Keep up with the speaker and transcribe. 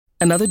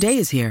Another day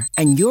is here,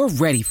 and you're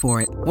ready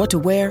for it. What to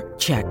wear?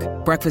 Check.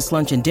 Breakfast,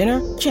 lunch, and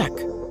dinner? Check.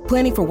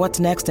 Planning for what's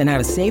next and how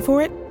to save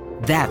for it?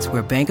 That's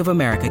where Bank of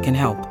America can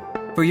help.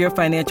 For your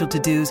financial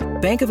to-dos,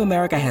 Bank of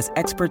America has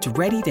experts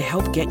ready to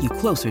help get you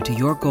closer to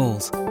your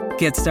goals.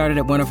 Get started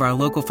at one of our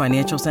local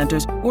financial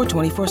centers or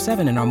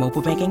 24/7 in our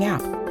mobile banking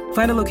app.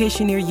 Find a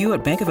location near you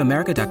at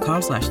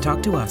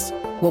bankofamerica.com/talktous.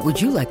 What would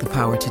you like the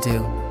power to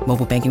do?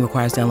 Mobile banking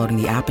requires downloading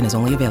the app and is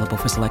only available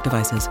for select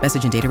devices.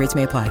 Message and data rates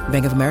may apply.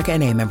 Bank of America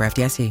N.A., member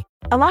FDIC.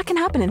 A lot can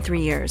happen in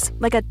 3 years,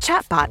 like a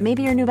chatbot may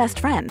be your new best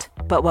friend.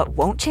 But what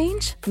won't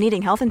change?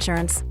 Needing health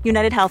insurance.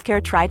 United Healthcare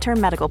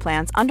Tri-Term Medical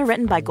Plans,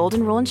 underwritten by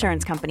Golden Rule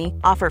Insurance Company,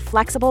 offer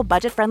flexible,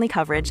 budget-friendly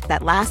coverage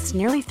that lasts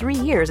nearly 3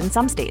 years in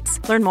some states.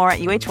 Learn more at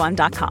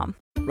uh1.com.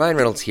 Ryan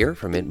Reynolds here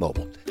from Mint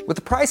Mobile. With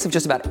the price of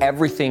just about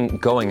everything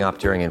going up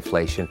during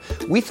inflation,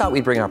 we thought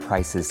we'd bring our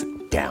prices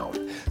down.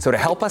 So to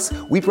help us,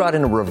 we brought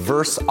in a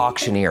reverse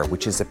auctioneer,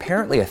 which is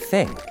apparently a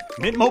thing.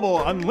 Mint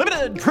Mobile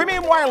Unlimited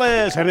Premium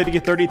Wireless. How to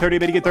get 30, 30,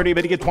 how to get 30,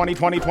 how to get 20,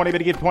 20, 20, how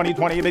to get 20,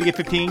 20, how to get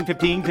 15,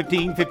 15,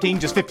 15, 15,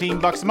 just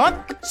 $15 a month?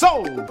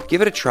 Sold!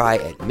 Give it a try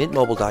at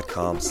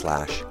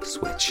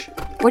mintmobile.com/switch.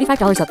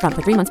 $45 up front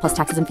for 3 months plus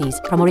taxes and fees.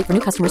 Promo rate for new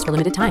customers for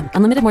limited time.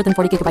 Unlimited more than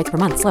 40 gigabytes per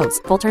month. Slows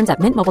full terms at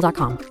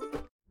mintmobile.com.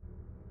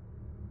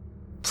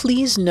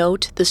 Please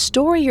note, the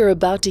story you're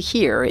about to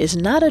hear is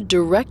not a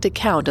direct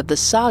account of the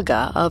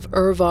saga of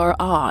Urvar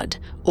Odd,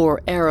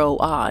 or Arrow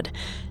Odd,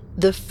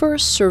 the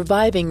first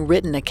surviving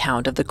written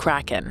account of the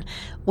Kraken.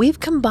 We've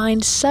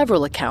combined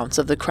several accounts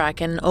of the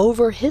Kraken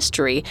over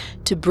history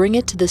to bring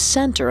it to the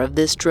center of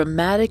this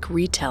dramatic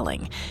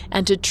retelling,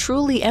 and to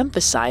truly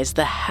emphasize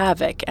the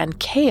havoc and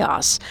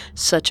chaos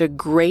such a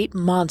great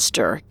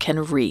monster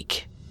can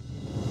wreak.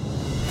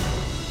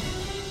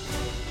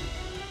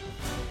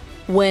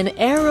 When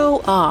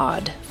Arrow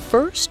Odd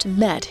first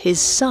met his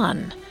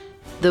son,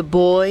 the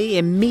boy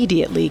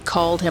immediately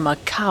called him a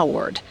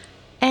coward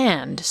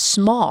and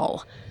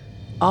small.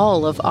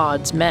 All of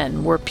Odd's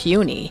men were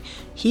puny.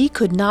 He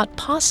could not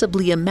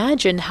possibly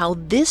imagine how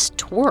this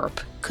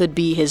twerp could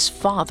be his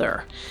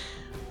father.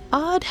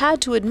 Odd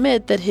had to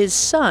admit that his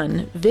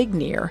son,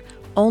 Vignir,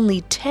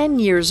 only 10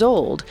 years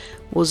old,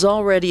 was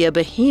already a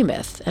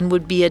behemoth and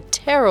would be a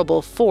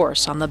terrible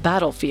force on the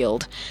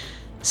battlefield.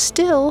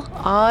 Still,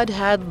 Odd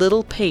had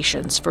little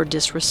patience for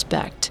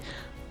disrespect,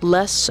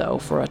 less so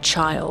for a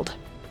child.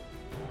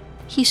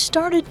 He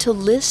started to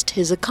list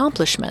his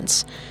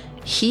accomplishments.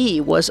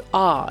 He was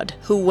Odd,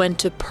 who went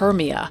to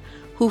Permia,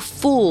 who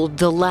fooled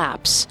the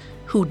Lapps,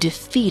 who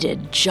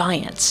defeated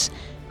giants,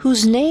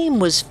 whose name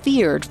was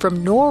feared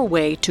from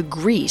Norway to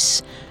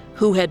Greece,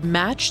 who had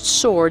matched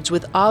swords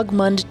with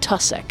Ogmund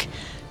Tussock,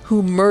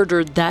 who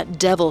murdered that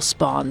devil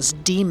spawn's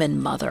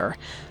demon mother,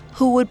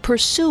 who would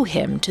pursue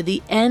him to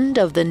the end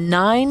of the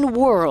 9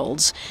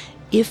 worlds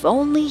if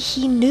only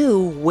he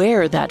knew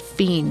where that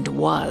fiend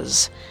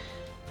was.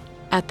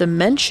 At the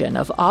mention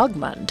of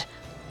Ogmund,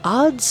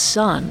 Odd's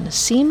son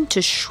seemed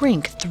to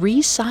shrink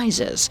 3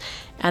 sizes,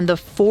 and the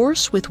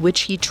force with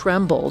which he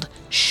trembled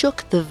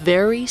shook the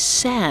very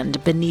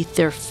sand beneath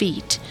their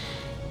feet.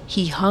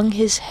 He hung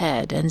his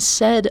head and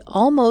said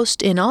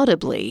almost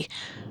inaudibly,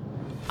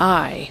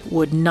 "I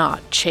would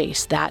not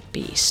chase that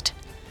beast."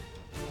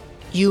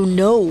 "You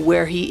know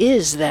where he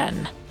is,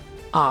 then?"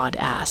 Odd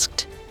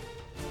asked.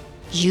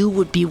 "You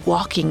would be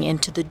walking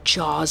into the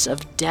jaws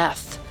of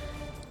death."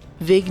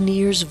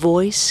 Vignir's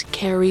voice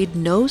carried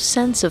no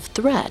sense of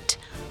threat,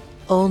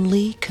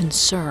 only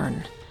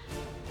concern.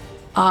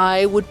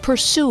 "I would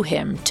pursue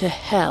him to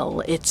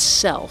hell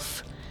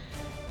itself."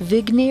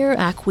 Vignir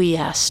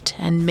acquiesced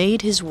and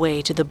made his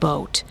way to the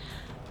boat.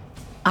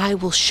 "I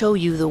will show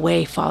you the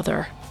way,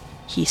 father,"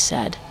 he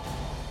said.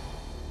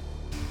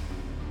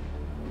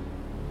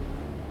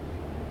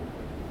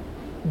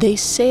 They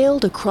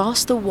sailed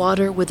across the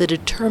water with a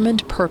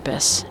determined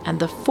purpose and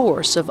the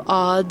force of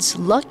Odd's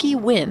lucky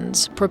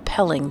winds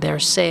propelling their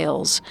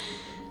sails.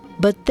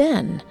 But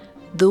then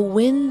the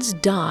winds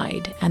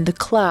died and the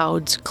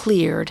clouds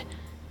cleared.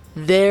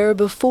 There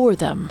before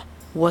them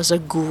was a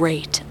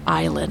great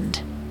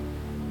island.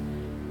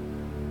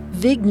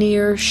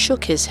 Vignir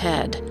shook his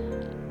head.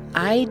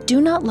 "I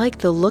do not like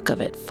the look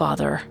of it,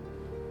 father."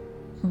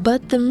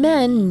 But the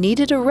men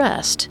needed a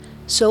rest,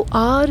 so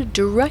Odd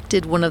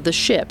directed one of the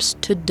ships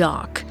to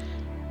dock.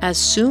 As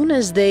soon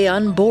as they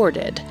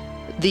unboarded,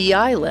 the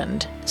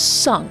island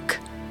sunk,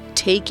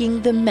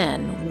 taking the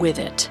men with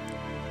it.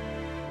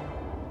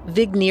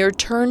 Vignir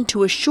turned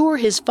to assure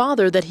his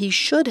father that he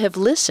should have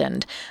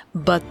listened,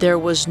 but there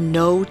was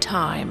no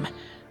time,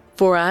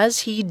 for as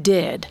he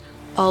did,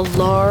 a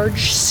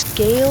large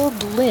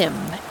scaled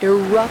limb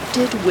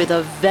erupted with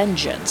a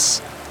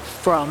vengeance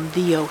from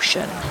the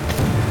ocean.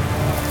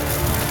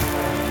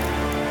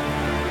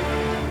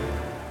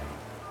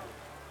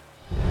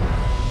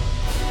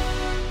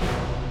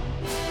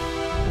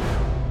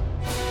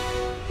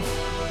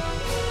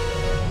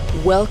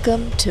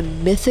 Welcome to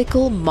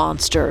Mythical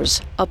Monsters,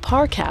 a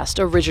Parcast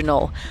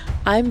original.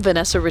 I'm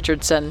Vanessa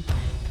Richardson.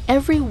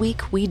 Every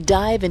week we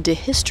dive into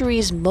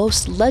history's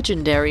most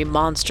legendary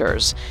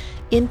monsters.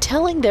 In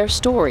telling their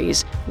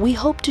stories, we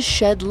hope to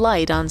shed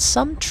light on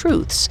some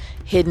truths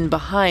hidden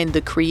behind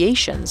the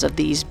creations of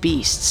these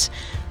beasts,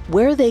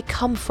 where they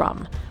come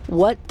from,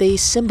 what they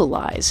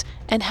symbolize,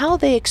 and how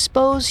they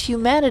expose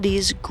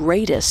humanity's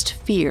greatest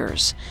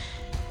fears.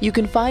 You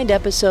can find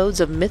episodes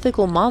of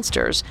Mythical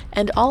Monsters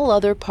and all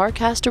other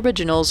Parcast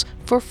originals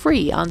for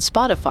free on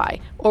Spotify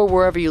or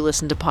wherever you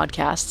listen to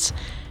podcasts.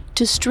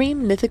 To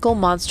stream Mythical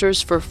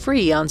Monsters for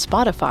free on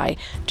Spotify,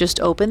 just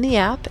open the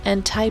app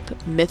and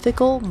type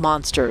Mythical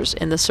Monsters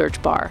in the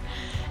search bar.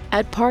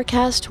 At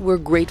Parcast, we're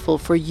grateful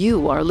for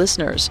you, our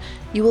listeners.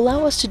 You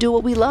allow us to do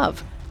what we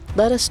love.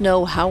 Let us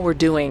know how we're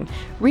doing.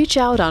 Reach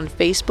out on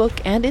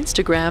Facebook and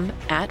Instagram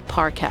at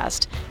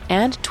Parcast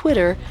and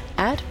Twitter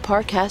at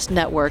Parcast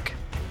Network.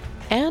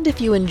 And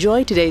if you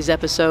enjoyed today's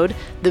episode,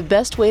 the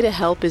best way to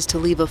help is to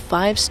leave a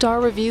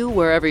 5-star review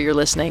wherever you're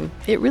listening.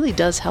 It really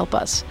does help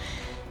us.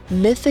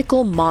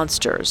 Mythical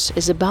Monsters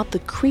is about the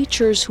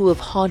creatures who have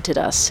haunted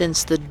us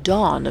since the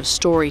dawn of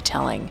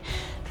storytelling.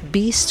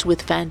 Beasts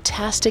with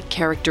fantastic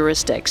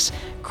characteristics,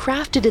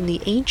 crafted in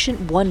the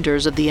ancient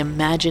wonders of the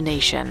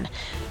imagination.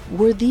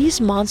 Were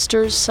these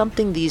monsters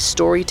something these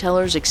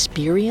storytellers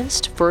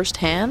experienced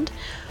firsthand,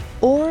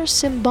 or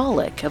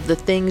symbolic of the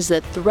things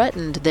that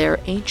threatened their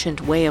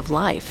ancient way of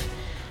life?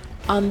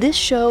 On this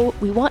show,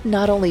 we want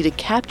not only to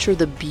capture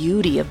the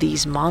beauty of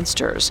these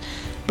monsters,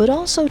 but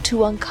also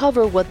to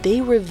uncover what they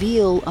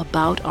reveal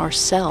about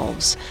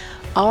ourselves.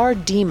 Our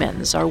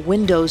demons are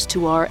windows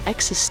to our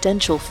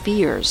existential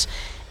fears,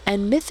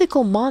 and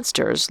Mythical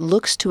Monsters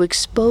looks to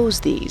expose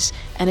these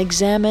and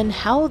examine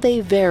how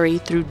they vary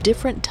through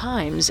different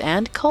times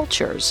and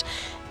cultures,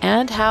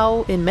 and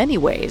how, in many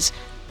ways,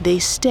 they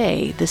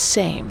stay the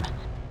same.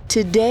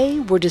 Today,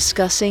 we're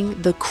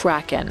discussing the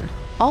Kraken,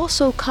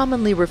 also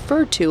commonly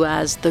referred to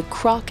as the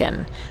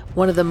Kraken,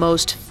 one of the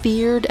most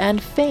feared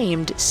and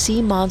famed sea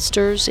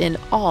monsters in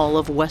all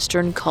of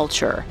Western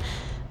culture.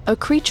 A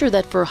creature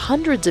that for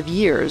hundreds of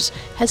years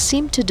has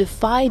seemed to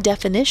defy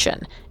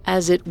definition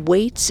as it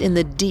waits in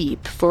the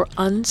deep for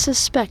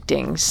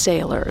unsuspecting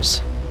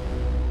sailors.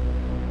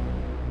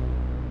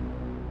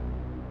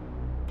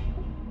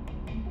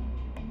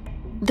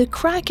 The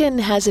Kraken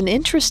has an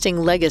interesting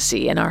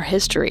legacy in our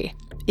history.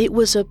 It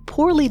was a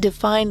poorly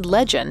defined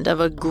legend of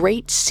a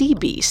great sea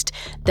beast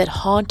that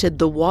haunted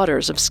the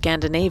waters of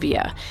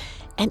Scandinavia.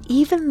 And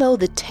even though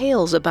the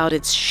tales about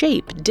its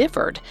shape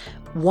differed,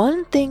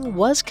 one thing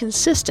was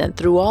consistent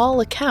through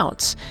all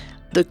accounts.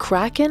 The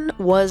Kraken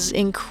was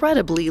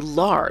incredibly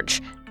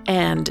large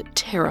and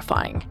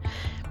terrifying.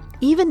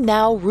 Even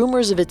now,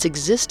 rumors of its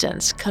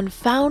existence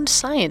confound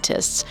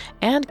scientists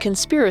and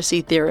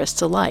conspiracy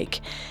theorists alike,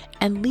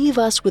 and leave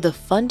us with a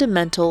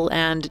fundamental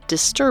and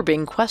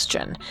disturbing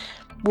question.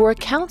 Were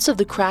accounts of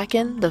the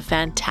Kraken the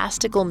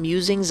fantastical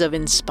musings of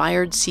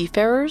inspired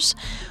seafarers?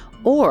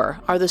 Or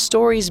are the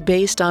stories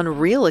based on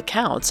real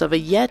accounts of a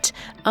yet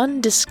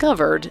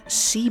undiscovered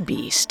sea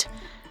beast?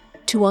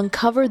 To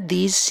uncover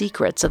these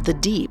secrets of the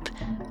deep,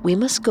 we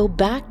must go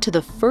back to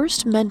the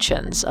first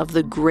mentions of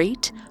the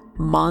great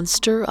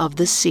monster of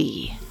the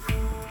sea.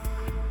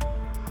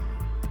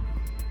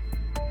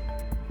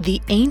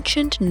 The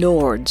ancient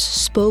Nords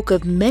spoke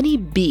of many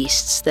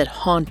beasts that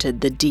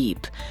haunted the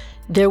deep.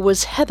 There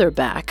was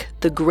Heatherback,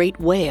 the great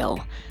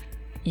whale,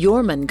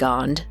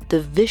 Jormungand, the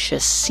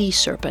vicious sea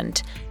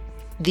serpent,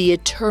 the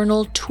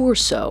eternal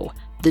Torso,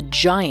 the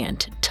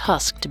giant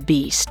tusked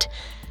beast.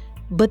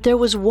 But there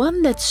was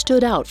one that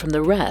stood out from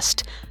the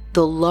rest,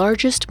 the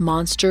largest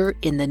monster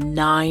in the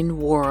 9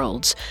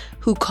 worlds,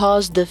 who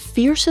caused the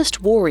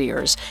fiercest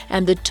warriors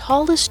and the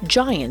tallest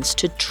giants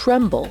to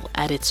tremble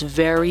at its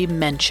very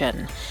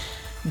mention.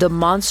 The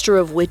monster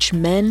of which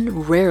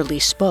men rarely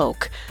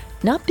spoke,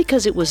 not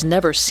because it was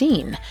never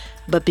seen,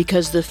 but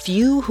because the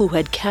few who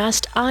had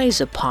cast eyes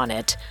upon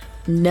it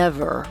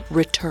never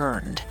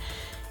returned.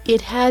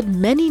 It had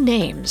many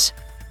names: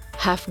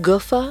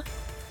 Hafgufa,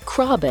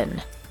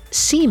 Kraben,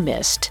 Sea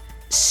Mist,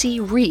 Sea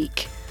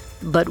Reek,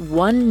 but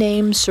one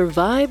name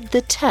survived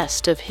the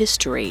test of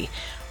history,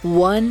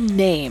 one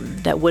name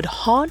that would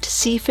haunt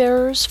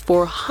seafarers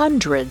for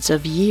hundreds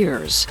of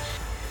years: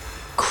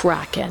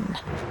 Kraken.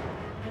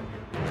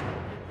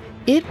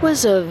 It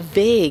was a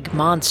vague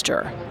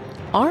monster,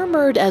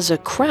 armored as a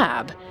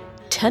crab,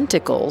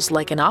 tentacles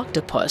like an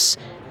octopus,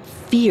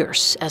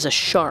 fierce as a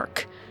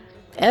shark.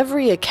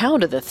 Every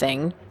account of the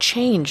thing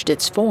changed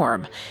its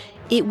form.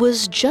 It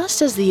was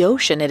just as the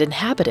ocean it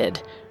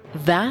inhabited,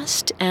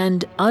 vast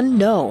and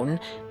unknown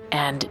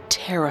and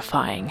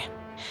terrifying.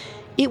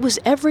 It was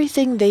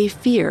everything they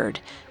feared,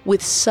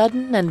 with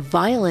sudden and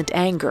violent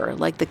anger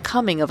like the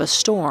coming of a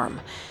storm.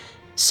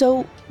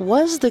 So,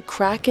 was the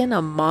Kraken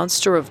a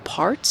monster of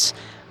parts?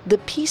 The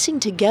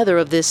piecing together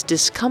of this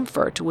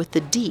discomfort with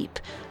the deep?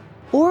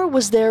 Or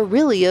was there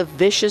really a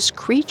vicious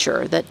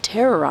creature that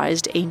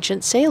terrorized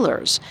ancient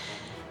sailors?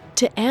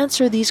 To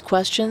answer these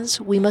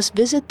questions, we must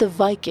visit the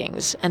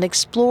Vikings and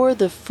explore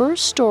the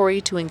first story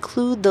to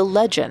include the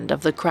legend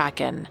of the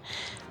Kraken.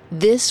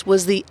 This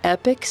was the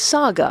epic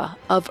saga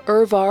of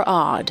Urvar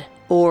Odd,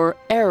 or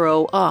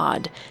Arrow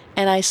Odd,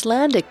 an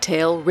Icelandic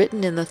tale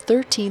written in the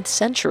 13th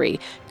century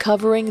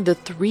covering the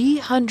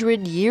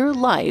 300-year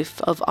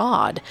life of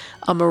Odd,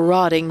 a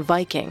marauding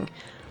Viking.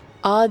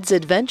 Odd's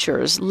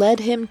adventures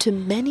led him to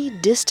many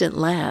distant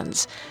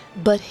lands,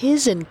 but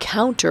his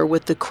encounter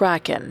with the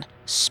Kraken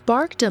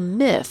sparked a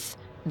myth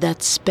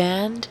that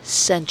spanned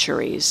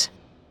centuries.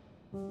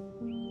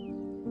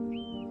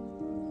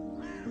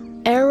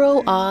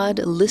 Arrow Odd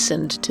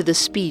listened to the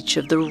speech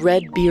of the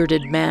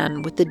red-bearded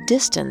man with the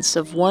distance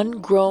of one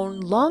grown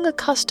long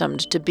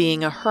accustomed to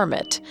being a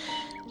hermit.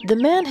 The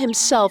man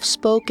himself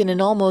spoke in an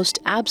almost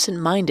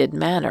absent-minded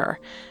manner.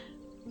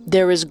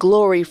 "There is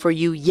glory for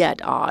you yet,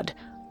 Odd.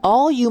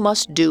 All you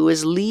must do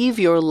is leave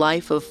your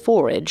life of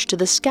forage to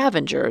the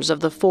scavengers of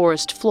the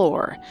forest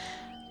floor."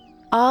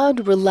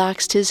 Odd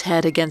relaxed his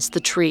head against the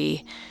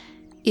tree.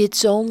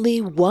 "It's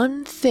only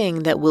one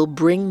thing that will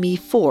bring me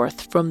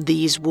forth from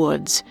these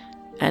woods.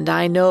 And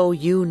I know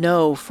you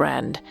know,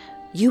 friend.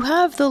 You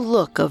have the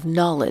look of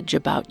knowledge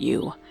about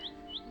you."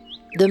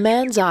 The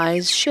man's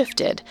eyes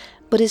shifted,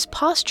 but his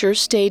posture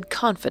stayed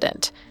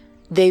confident.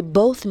 They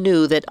both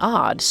knew that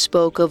Odd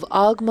spoke of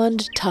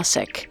Ogmund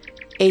Tussock,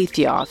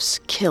 Aethiof's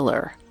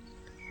killer.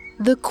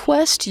 "The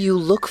quest you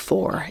look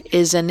for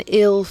is an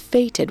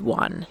ill-fated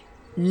one."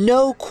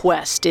 "No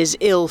quest is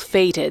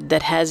ill-fated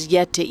that has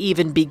yet to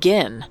even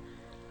begin."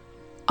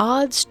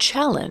 Odd's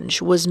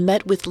challenge was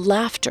met with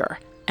laughter,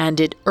 and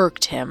it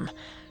irked him.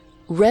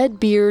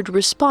 Redbeard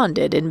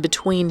responded in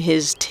between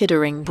his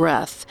tittering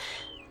breath.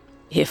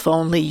 "If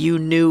only you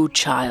knew,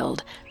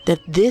 child, that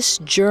this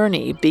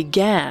journey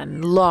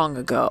began long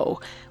ago,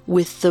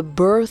 with the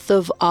birth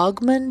of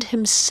Ogmund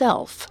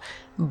himself,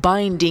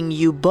 binding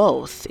you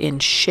both in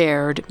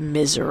shared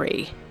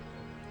misery."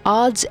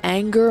 Odd's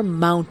anger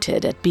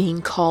mounted at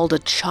being called a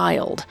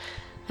child.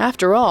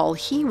 After all,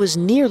 he was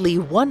nearly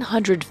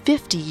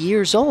 150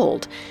 years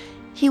old.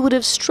 He would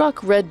have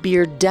struck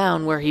Redbeard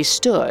down where he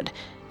stood,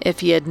 if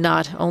he had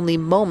not only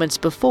moments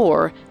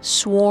before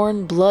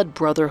sworn blood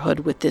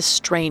brotherhood with this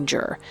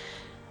stranger.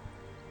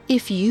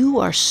 "If you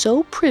are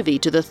so privy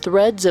to the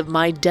threads of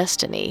my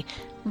destiny,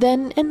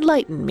 then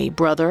enlighten me,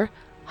 brother.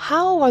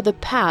 How are the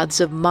paths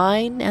of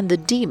mine and the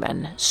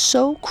demon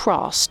so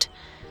crossed?"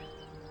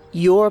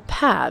 "Your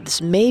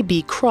paths may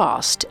be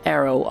crossed,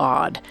 Arrow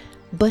Odd,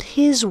 but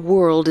his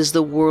world is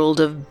the world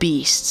of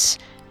beasts,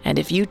 and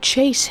if you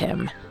chase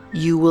him,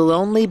 you will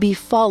only be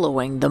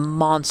following the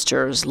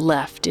monsters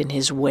left in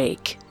his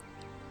wake."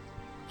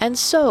 And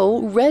so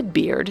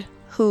Redbeard,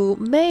 who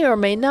may or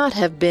may not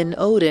have been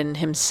Odin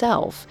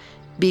himself,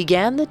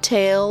 began the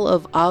tale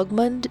of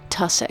Ogmund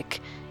Tussock,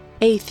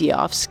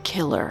 Aethiof's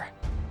killer.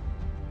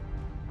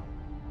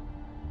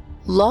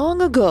 Long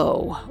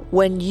ago,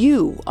 when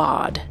you,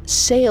 Odd,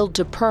 sailed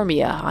to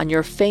Permia on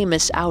your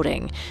famous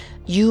outing,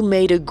 you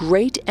made a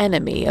great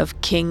enemy of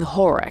King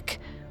Horik,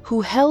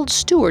 who held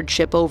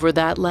stewardship over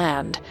that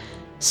land.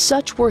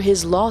 Such were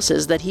his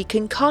losses that he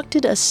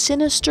concocted a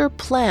sinister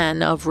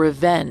plan of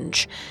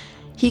revenge.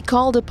 He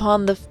called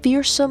upon the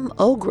fearsome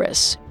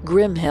ogress,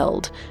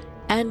 Grimhild,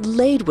 and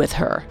laid with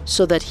her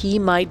so that he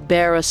might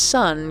bear a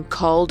son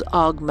called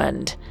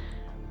Ogmund.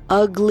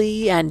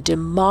 Ugly and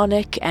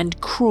demonic and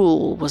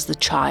cruel was the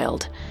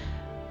child.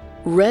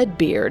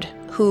 Redbeard,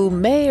 who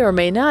may or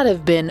may not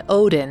have been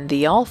Odin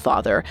the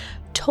Allfather,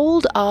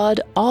 told Odd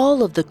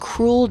all of the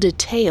cruel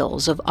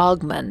details of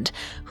Ogmund,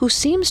 who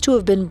seems to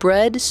have been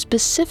bred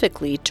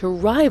specifically to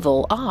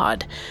rival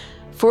Odd.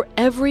 For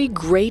every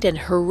great and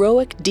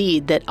heroic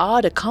deed that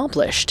Odd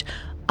accomplished,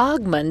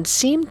 Ogmund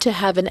seemed to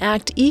have an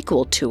act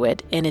equal to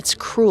it in its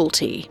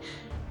cruelty.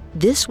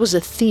 This was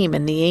a theme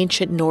in the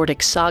ancient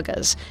Nordic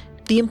sagas,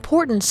 the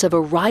importance of a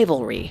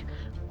rivalry.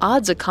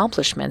 Odd's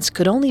accomplishments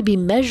could only be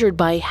measured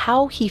by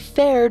how he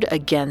fared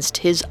against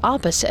his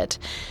opposite.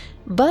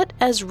 But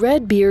as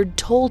Redbeard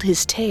told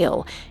his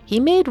tale, he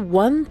made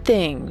one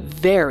thing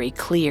very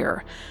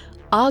clear.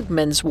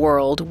 Ogmund's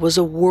world was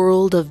a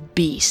world of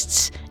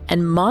beasts,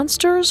 and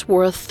monsters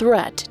were a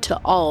threat to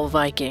all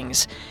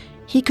Vikings.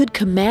 He could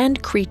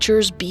command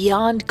creatures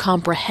beyond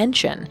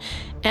comprehension,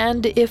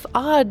 and if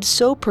Odd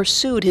so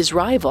pursued his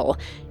rival,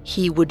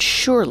 he would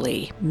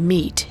surely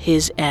meet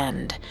his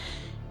end.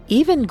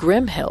 Even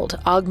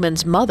Grimhild,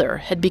 Ogmund's mother,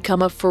 had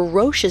become a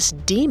ferocious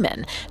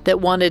demon that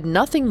wanted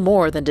nothing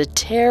more than to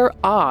tear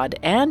Odd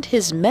and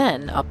his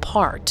men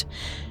apart.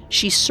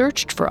 She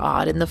searched for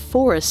Odd in the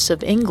forests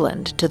of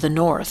England to the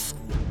north.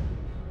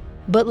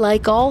 But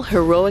like all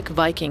heroic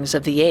Vikings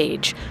of the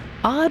age,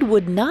 Odd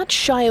would not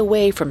shy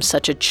away from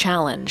such a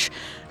challenge.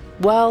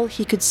 While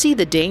he could see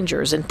the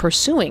dangers in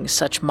pursuing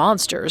such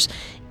monsters,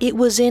 it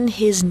was in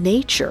his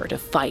nature to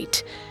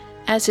fight.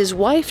 As his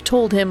wife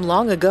told him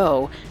long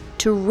ago,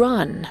 to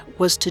run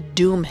was to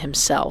doom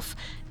himself,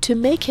 to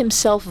make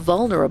himself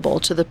vulnerable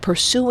to the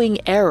pursuing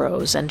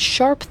arrows and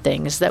sharp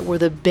things that were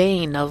the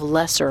bane of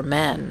lesser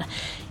men.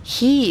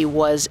 He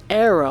was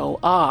Arrow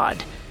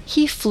Odd.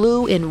 He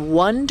flew in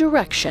one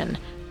direction,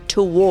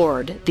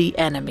 toward the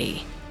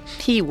enemy.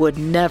 He would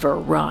never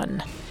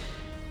run.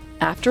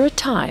 After a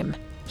time,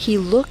 he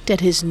looked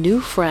at his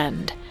new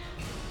friend.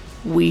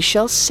 We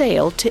shall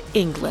sail to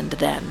England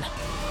then.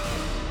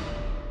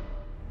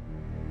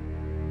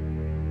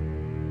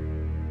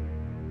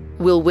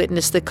 We'll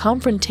witness the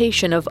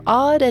confrontation of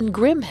Odd and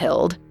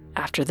Grimhild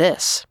after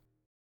this.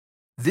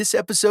 This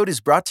episode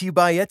is brought to you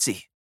by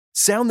Etsy.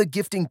 Sound the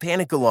gifting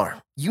panic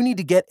alarm. You need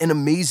to get an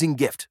amazing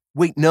gift.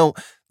 Wait, no,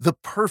 the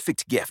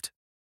perfect gift.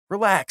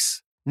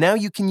 Relax. Now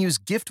you can use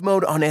gift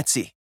mode on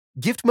Etsy.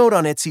 Gift mode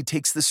on Etsy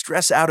takes the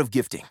stress out of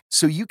gifting,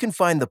 so you can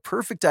find the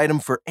perfect item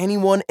for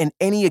anyone and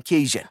any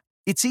occasion.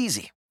 It's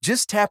easy.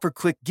 Just tap or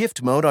click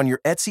gift mode on your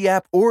Etsy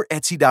app or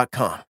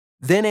Etsy.com.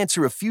 Then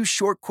answer a few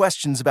short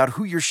questions about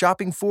who you're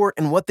shopping for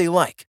and what they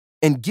like.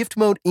 And gift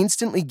mode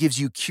instantly gives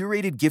you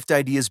curated gift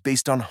ideas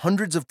based on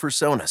hundreds of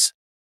personas.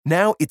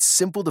 Now it's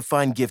simple to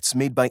find gifts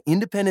made by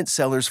independent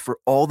sellers for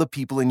all the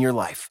people in your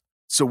life.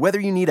 So whether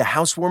you need a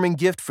housewarming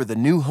gift for the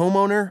new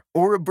homeowner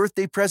or a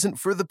birthday present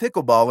for the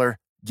pickleballer,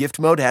 gift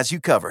mode has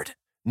you covered.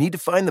 Need to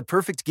find the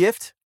perfect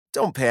gift?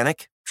 Don't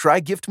panic.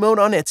 Try gift mode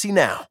on Etsy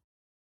now.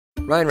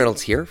 Ryan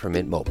Reynolds here from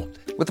Mint Mobile.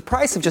 With the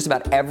price of just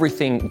about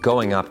everything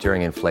going up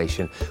during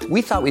inflation,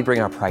 we thought we'd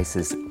bring our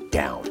prices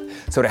down.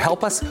 So to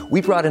help us,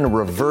 we brought in a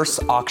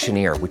reverse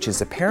auctioneer, which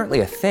is apparently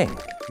a thing.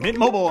 Mint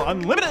Mobile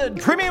Unlimited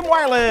Premium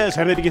Wireless.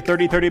 How to get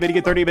 30, 30, bit to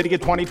get 30, bit to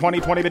get 20,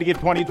 20, 20, bit to get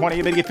 20,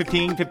 20, bit to get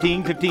 15,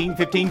 15, 15,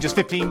 15, just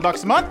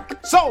 $15 a month?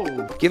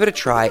 Sold! Give it a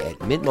try at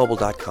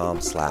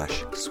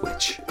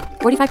mintmobile.com/switch.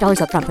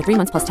 $45 up front for 3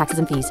 months plus taxes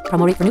and fees.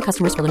 Promo rate for new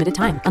customers for limited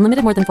time.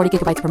 Unlimited more than 40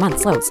 gigabytes per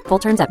month. Slows full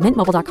terms at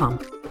mintmobile.com.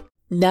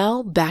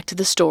 Now back to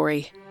the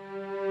story.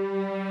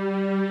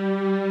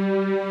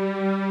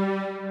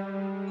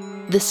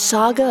 The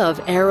saga of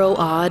Arrow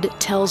Odd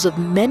tells of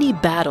many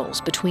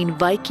battles between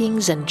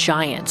Vikings and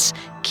giants,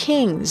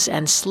 kings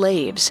and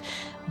slaves,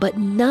 but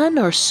none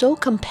are so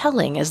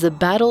compelling as the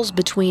battles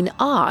between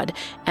Odd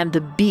and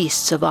the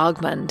beasts of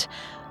Ogmund.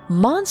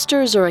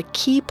 Monsters are a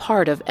key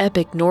part of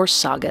epic Norse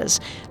sagas.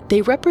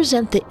 They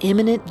represent the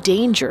imminent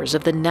dangers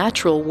of the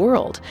natural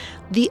world,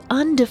 the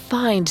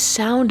undefined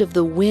sound of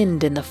the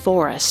wind in the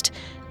forest,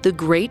 the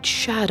great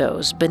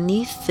shadows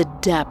beneath the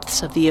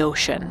depths of the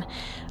ocean.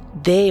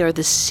 They are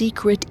the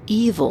secret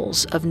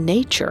evils of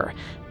nature,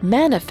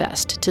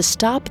 manifest to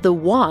stop the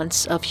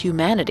wants of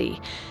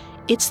humanity.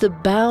 It's the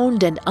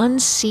bound and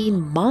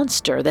unseen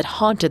monster that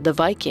haunted the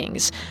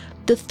Vikings,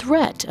 the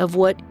threat of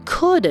what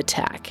could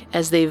attack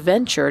as they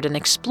ventured and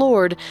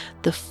explored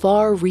the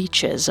far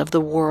reaches of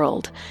the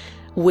world.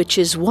 Which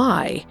is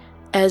why,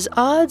 as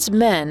Odd's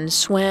men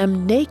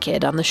swam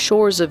naked on the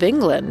shores of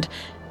England,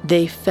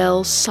 they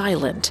fell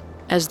silent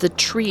as the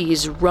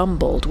trees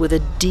rumbled with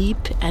a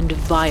deep and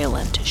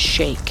violent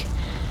shake.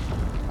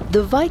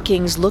 The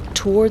Vikings looked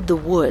toward the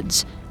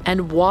woods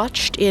and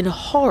watched in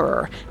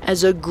horror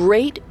as a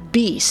great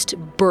beast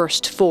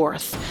burst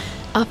forth,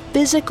 a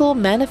physical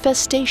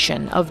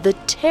manifestation of the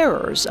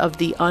terrors of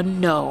the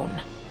unknown.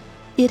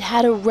 It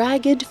had a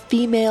ragged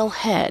female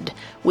head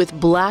with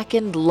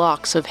blackened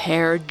locks of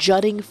hair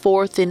jutting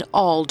forth in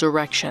all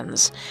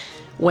directions.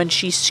 When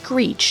she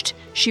screeched,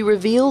 she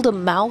revealed a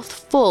mouth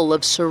full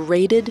of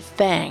serrated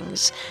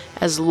fangs,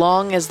 as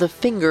long as the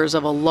fingers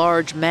of a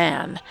large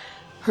man.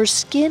 Her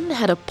skin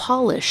had a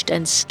polished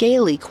and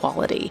scaly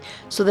quality,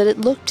 so that it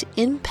looked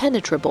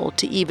impenetrable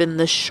to even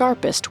the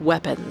sharpest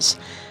weapons.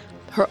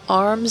 Her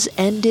arms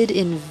ended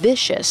in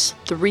vicious,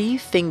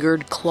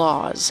 three-fingered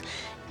claws,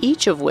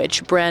 each of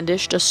which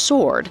brandished a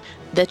sword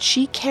that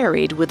she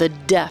carried with a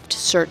deft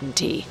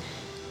certainty.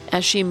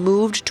 As she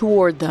moved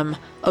toward them,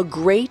 a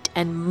great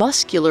and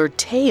muscular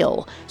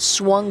tail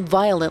swung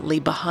violently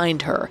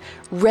behind her,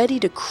 ready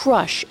to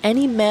crush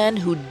any man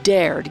who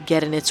dared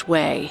get in its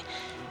way.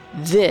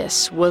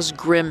 This was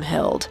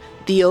Grimhild,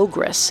 the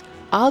ogress,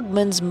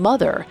 Ogmund's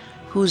mother,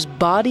 whose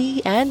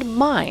body and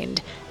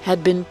mind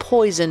had been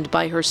poisoned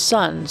by her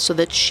son so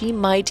that she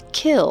might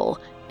kill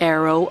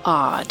Arrow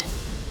Odd.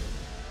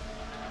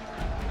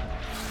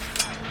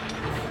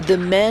 The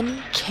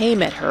men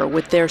came at her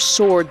with their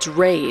swords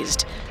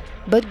raised,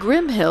 but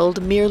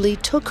Grimhild merely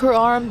took her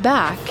arm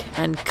back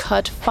and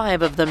cut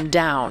 5 of them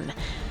down.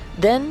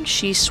 Then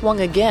she swung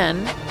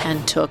again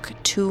and took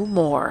 2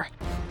 more.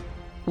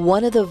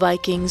 One of the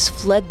Vikings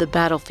fled the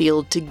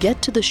battlefield to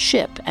get to the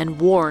ship and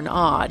warn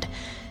Odd.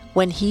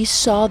 When he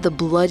saw the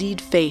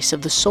bloodied face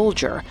of the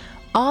soldier,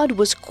 Odd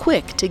was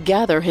quick to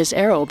gather his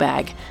arrow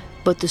bag,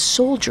 but the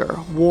soldier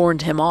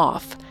warned him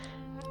off.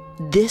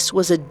 This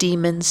was a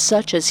demon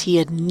such as he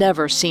had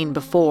never seen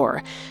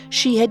before.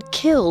 She had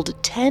killed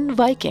 10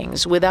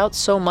 Vikings without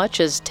so much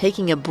as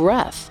taking a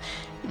breath.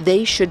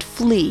 They should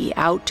flee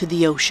out to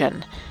the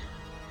ocean.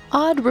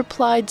 Odd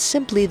replied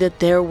simply that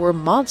there were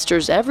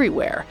monsters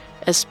everywhere,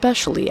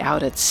 especially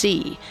out at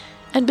sea.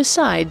 And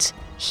besides,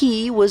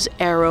 he was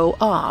Arrow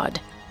Odd.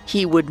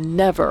 He would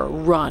never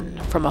run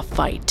from a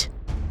fight.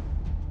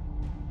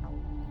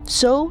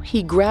 So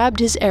he grabbed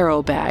his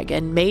arrow bag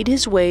and made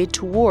his way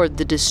toward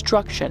the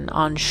destruction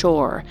on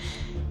shore.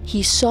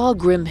 He saw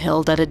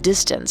Grimhild at a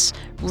distance,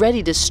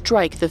 ready to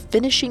strike the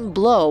finishing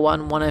blow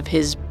on one of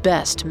his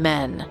best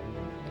men.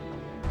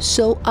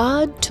 So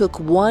Odd took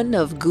one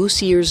of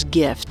Gusir's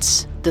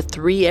gifts, the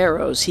 3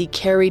 arrows he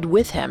carried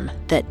with him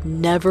that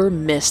never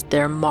missed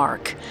their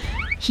mark.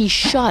 He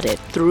shot it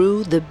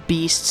through the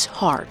beast's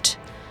heart.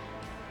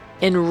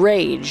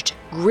 Enraged,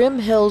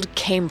 Grimhild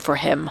came for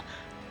him.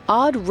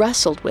 Odd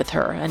wrestled with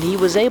her, and he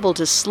was able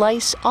to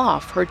slice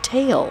off her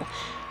tail.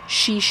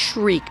 She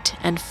shrieked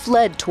and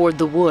fled toward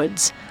the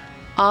woods.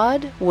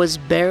 Odd was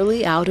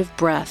barely out of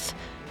breath.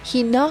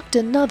 He knocked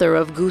another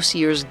of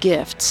Gusir's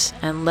gifts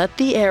and let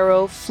the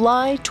arrow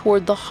fly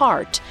toward the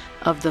heart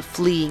of the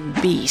fleeing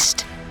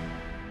beast.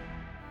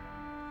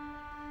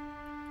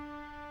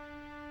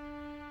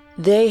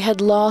 They had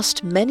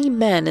lost many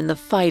men in the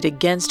fight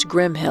against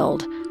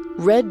Grimhild.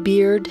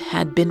 Redbeard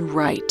had been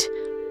right.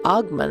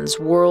 Ogmund's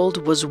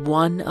world was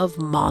one of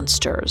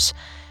monsters.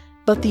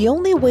 But the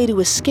only way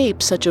to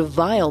escape such a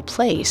vile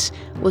place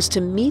was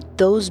to meet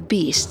those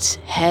beasts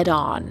head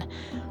on.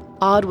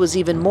 Odd was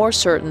even more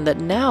certain that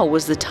now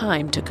was the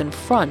time to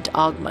confront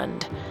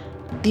Ogmund.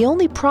 The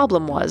only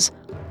problem was,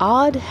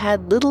 Odd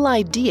had little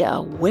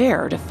idea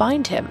where to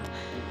find him.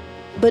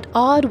 But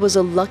Odd was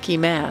a lucky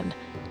man,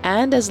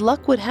 and as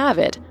luck would have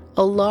it,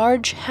 a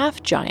large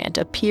half-giant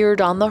appeared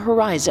on the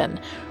horizon,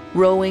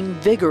 rowing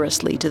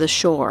vigorously to the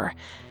shore.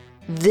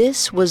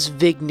 This was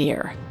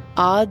Vignir,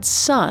 Odd's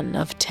son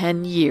of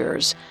 10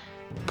 years.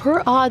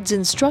 Per Odd's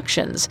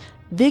instructions,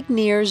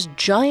 Vignir's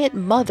giant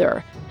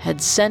mother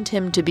had sent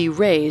him to be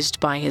raised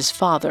by his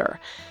father.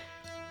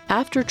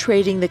 After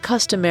trading the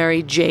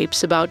customary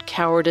japes about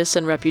cowardice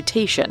and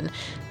reputation,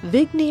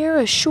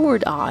 Vignir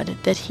assured Odd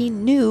that he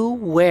knew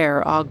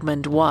where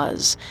Ogmund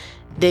was.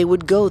 They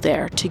would go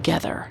there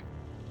together.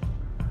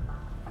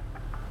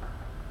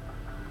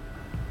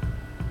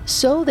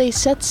 So they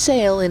set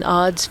sail in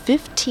Odd's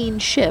 15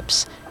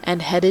 ships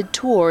and headed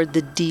toward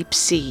the deep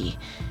sea.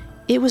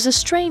 It was a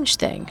strange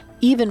thing,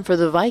 even for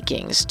the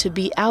Vikings, to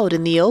be out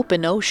in the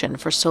open ocean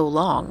for so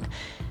long.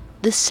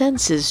 The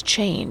senses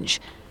change.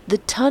 The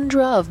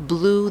tundra of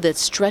blue that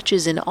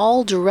stretches in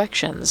all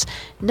directions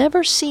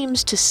never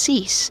seems to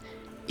cease.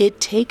 It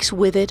takes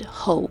with it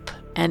hope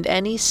and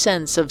any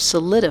sense of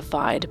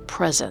solidified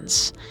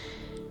presence.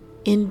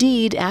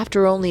 Indeed,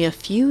 after only a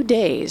few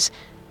days,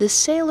 the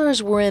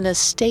sailors were in a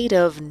state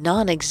of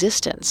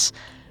non-existence,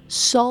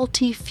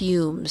 salty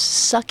fumes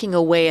sucking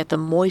away at the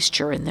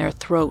moisture in their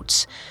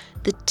throats,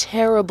 the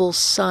terrible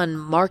sun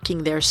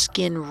marking their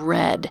skin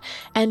red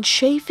and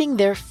chafing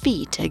their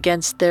feet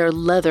against their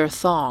leather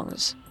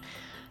thongs.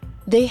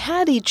 They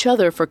had each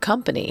other for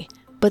company,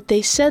 but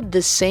they said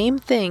the same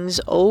things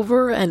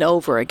over and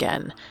over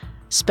again.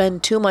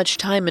 Spend too much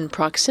time in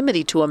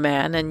proximity to a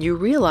man and you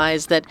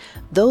realize that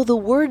though the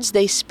words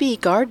they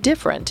speak are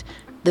different,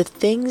 the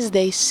things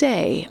they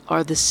say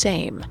are the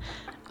same.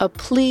 A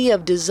plea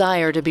of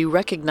desire to be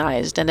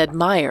recognized and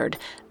admired,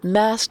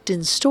 masked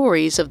in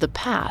stories of the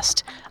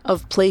past,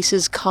 of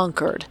places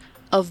conquered,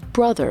 of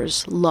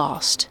brothers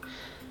lost.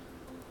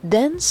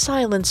 Then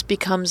silence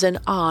becomes an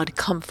odd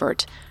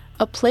comfort,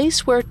 a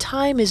place where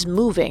time is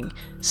moving,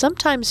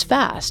 sometimes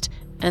fast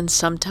and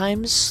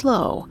sometimes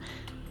slow.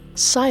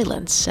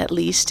 Silence, at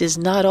least, is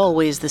not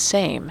always the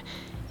same.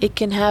 It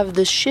can have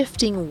the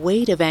shifting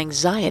weight of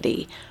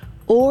anxiety,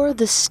 or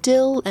the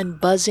still and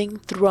buzzing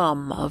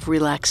thrum of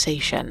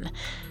relaxation.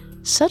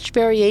 Such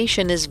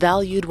variation is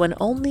valued when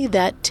only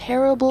that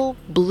terrible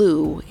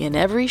blue in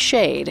every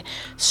shade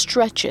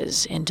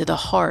stretches into the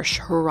harsh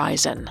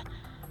horizon.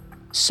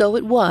 So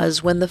it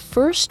was when the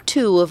first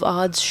 2 of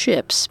Odd's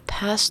ships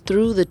passed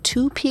through the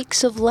 2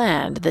 peaks of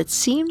land that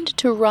seemed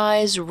to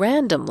rise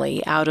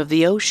randomly out of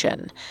the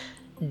ocean.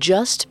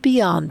 Just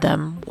beyond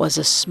them was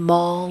a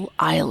small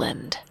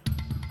island.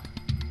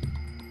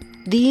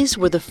 These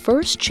were the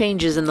first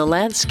changes in the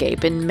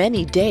landscape in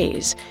many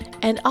days,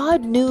 and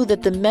Odd knew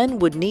that the men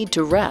would need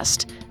to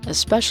rest,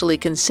 especially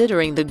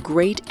considering the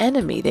great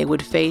enemy they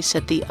would face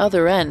at the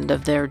other end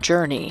of their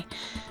journey.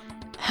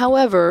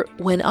 However,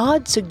 when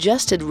Odd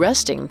suggested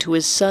resting to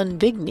his son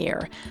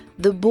Vignir,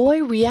 the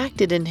boy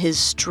reacted in his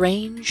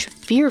strange,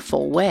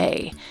 fearful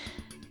way.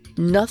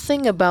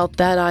 Nothing about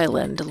that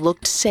island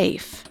looked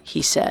safe,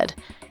 he said.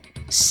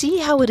 See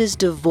how it is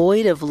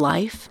devoid of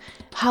life?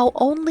 How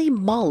only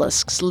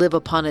mollusks live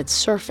upon its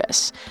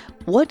surface?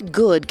 What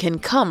good can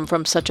come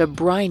from such a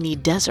briny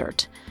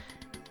desert?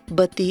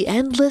 But the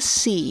endless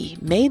sea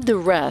made the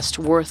rest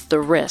worth the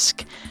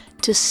risk.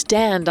 To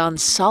stand on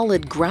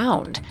solid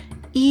ground,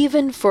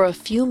 even for a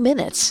few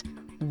minutes,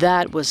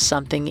 that was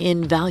something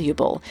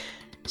invaluable.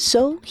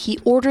 So he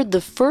ordered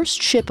the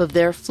first ship of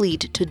their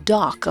fleet to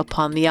dock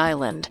upon the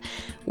island.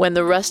 When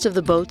the rest of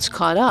the boats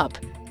caught up,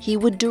 he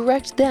would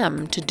direct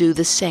them to do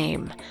the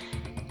same.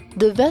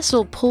 The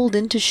vessel pulled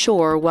into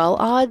shore while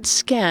Odd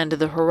scanned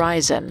the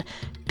horizon,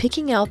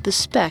 picking out the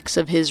specks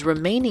of his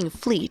remaining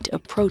fleet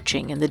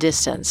approaching in the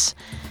distance.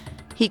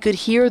 He could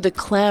hear the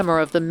clamor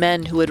of the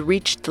men who had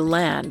reached the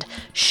land,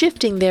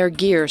 shifting their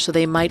gear so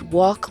they might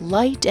walk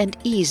light and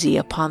easy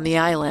upon the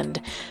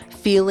island,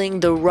 feeling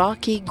the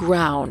rocky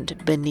ground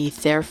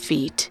beneath their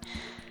feet.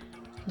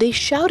 They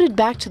shouted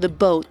back to the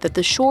boat that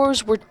the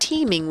shores were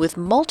teeming with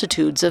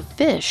multitudes of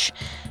fish.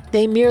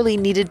 They merely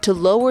needed to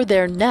lower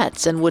their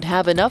nets and would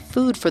have enough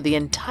food for the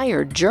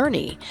entire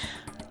journey.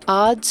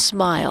 Odd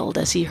smiled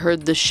as he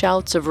heard the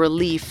shouts of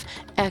relief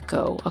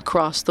echo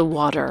across the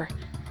water.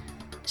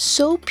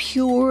 So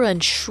pure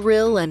and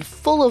shrill and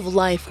full of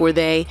life were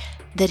they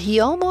that he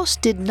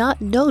almost did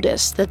not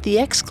notice that the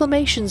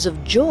exclamations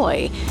of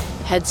joy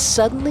had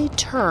suddenly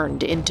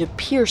turned into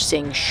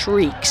piercing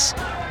shrieks.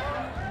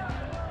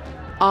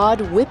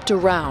 Odd whipped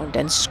around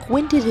and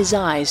squinted his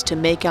eyes to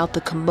make out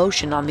the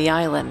commotion on the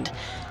island.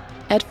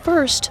 At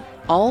first,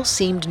 all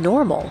seemed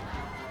normal.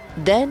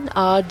 Then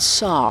Odd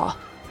saw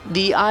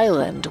the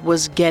island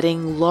was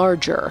getting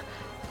larger.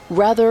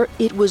 Rather,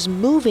 it was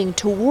moving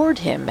toward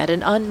him at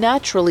an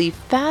unnaturally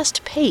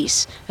fast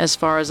pace as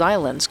far as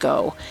islands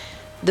go.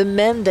 The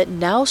men that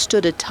now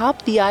stood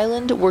atop the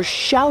island were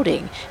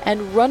shouting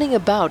and running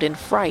about in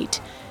fright.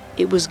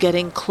 It was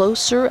getting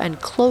closer and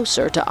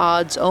closer to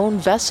Odd's own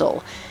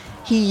vessel.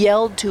 He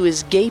yelled to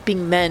his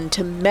gaping men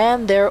to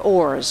man their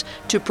oars,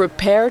 to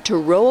prepare to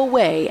row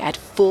away at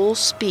full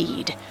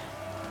speed.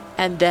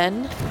 And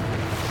then,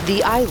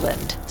 the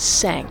island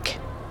sank.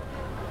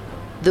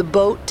 The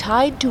boat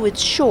tied to its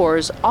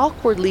shores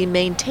awkwardly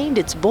maintained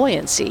its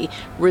buoyancy,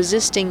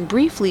 resisting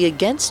briefly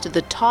against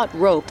the taut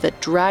rope that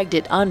dragged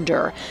it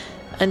under,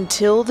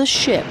 until the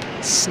ship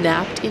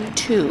snapped in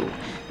two,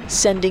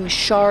 sending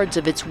shards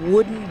of its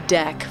wooden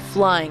deck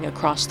flying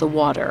across the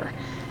water.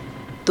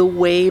 The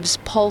waves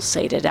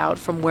pulsated out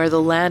from where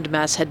the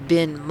landmass had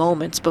been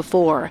moments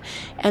before,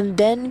 and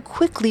then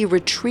quickly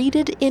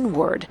retreated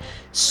inward,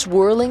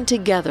 swirling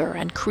together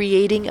and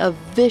creating a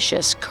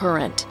vicious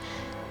current.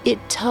 It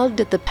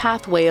tugged at the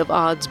pathway of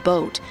Odd's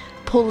boat,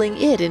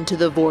 pulling it into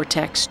the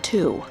vortex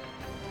too.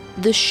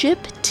 The ship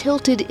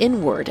tilted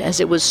inward as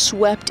it was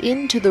swept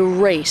into the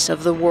race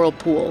of the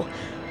whirlpool.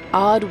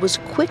 Odd was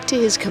quick to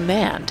his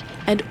command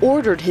and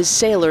ordered his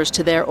sailors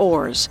to their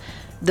oars.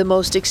 The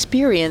most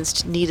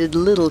experienced needed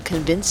little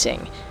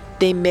convincing.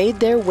 They made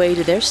their way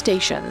to their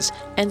stations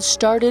and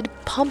started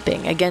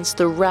pumping against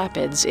the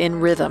rapids in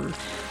rhythm.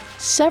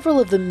 Several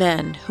of the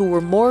men, who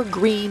were more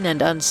green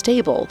and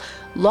unstable,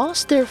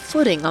 lost their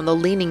footing on the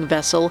leaning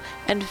vessel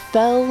and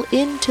fell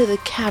into the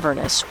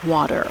cavernous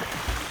water.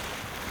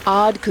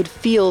 Odd could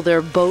feel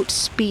their boat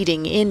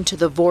speeding into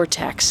the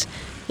vortex.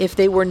 If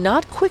they were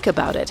not quick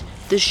about it,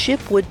 the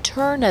ship would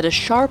turn at a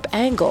sharp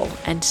angle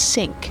and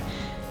sink.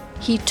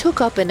 He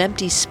took up an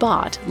empty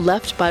spot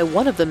left by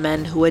one of the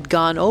men who had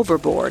gone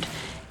overboard,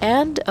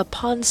 and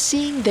upon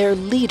seeing their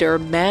leader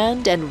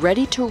manned and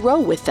ready to row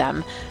with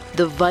them,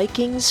 the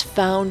Vikings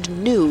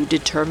found new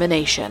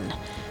determination.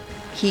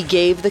 He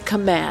gave the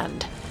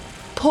command,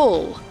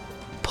 "Pull,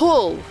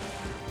 pull,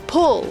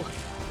 pull."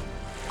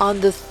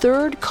 On the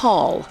third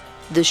call,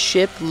 the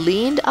ship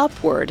leaned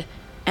upward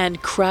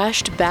and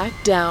crashed back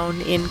down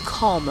in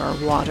calmer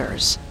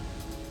waters.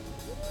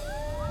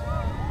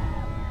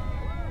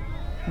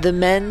 The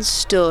men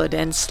stood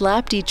and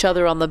slapped each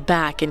other on the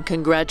back in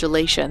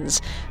congratulations,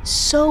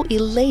 so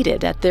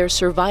elated at their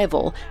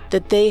survival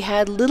that they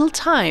had little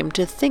time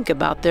to think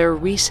about their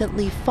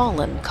recently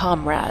fallen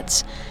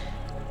comrades.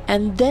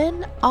 And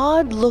then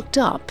Odd looked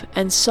up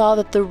and saw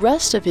that the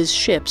rest of his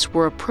ships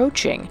were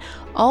approaching,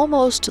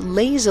 almost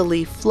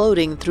lazily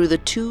floating through the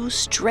two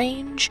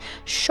strange,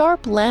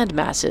 sharp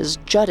landmasses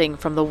jutting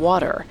from the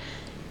water.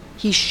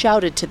 He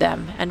shouted to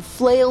them and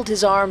flailed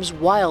his arms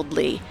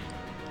wildly.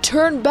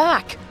 "Turn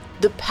back!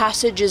 The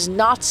passage is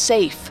not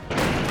safe!"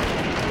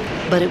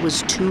 But it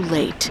was too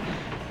late.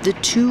 The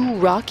two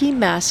rocky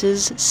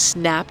masses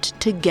snapped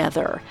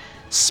together,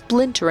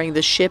 splintering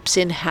the ships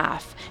in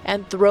half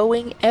and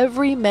throwing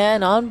every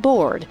man on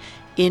board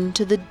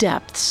into the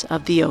depths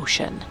of the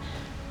ocean.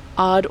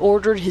 Odd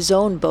ordered his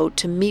own boat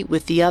to meet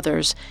with the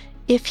others.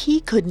 If he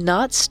could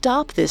not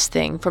stop this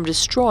thing from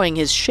destroying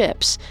his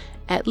ships,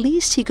 at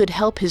least he could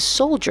help his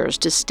soldiers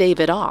to stave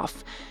it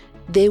off.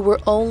 They were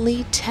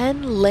only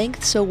 10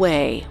 lengths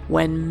away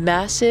when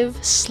massive,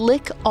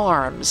 slick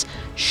arms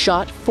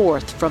shot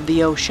forth from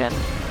the ocean.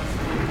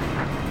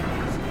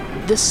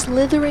 The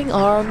slithering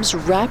arms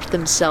wrapped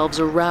themselves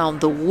around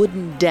the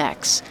wooden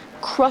decks,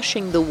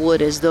 crushing the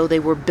wood as though they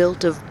were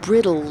built of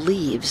brittle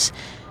leaves.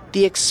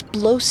 The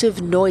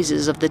explosive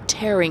noises of the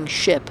tearing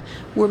ship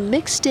were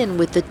mixed in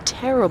with the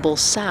terrible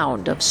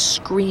sound of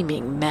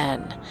screaming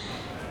men.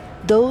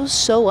 Those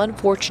so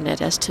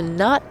unfortunate as to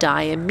not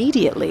die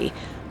immediately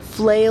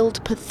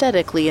flailed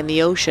pathetically in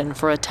the ocean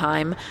for a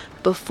time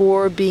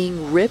before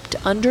being ripped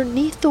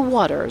underneath the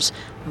waters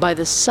by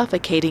the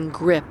suffocating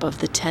grip of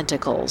the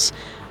tentacles.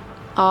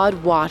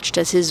 Odd watched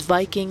as his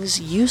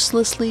Vikings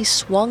uselessly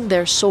swung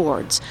their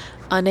swords,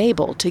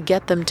 unable to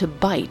get them to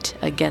bite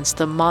against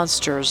the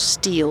monster's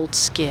steeled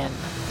skin.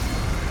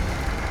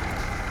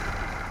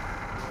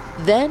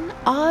 Then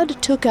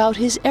Odd took out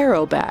his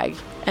arrow bag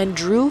and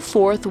drew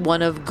forth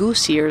one of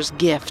Goosier's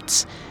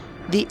gifts,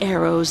 the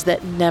arrows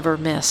that never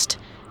missed.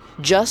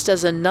 Just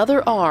as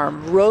another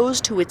arm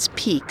rose to its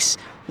peaks,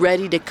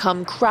 ready to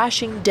come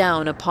crashing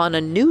down upon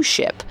a new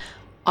ship,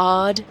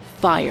 Odd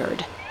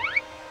fired.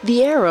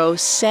 The arrow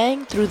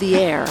sang through the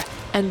air,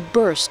 and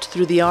burst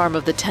through the arm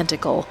of the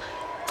tentacle.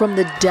 From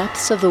the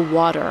depths of the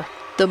water,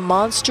 the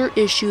monster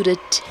issued a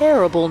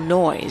terrible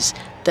noise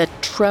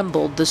that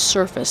trembled the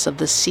surface of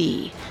the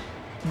sea.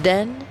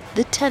 Then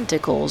the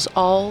tentacles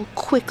all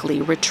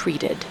quickly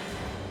retreated.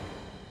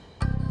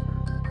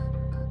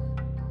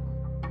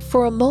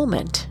 For a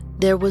moment,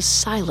 there was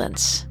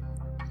silence.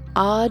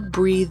 Odd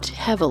breathed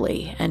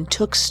heavily and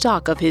took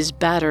stock of his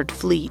battered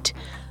fleet.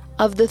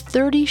 Of the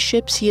 30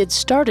 ships he had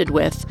started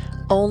with,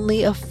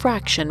 only a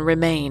fraction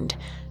remained,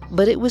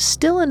 but it was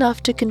still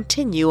enough to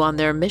continue on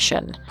their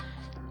mission.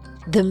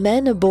 The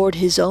men aboard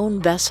his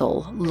own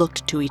vessel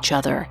looked to each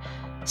other.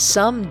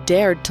 Some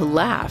dared to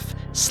laugh,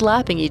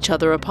 slapping each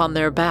other upon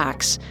their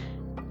backs.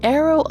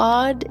 Arrow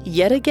Odd,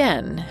 yet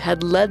again,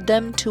 had led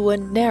them to a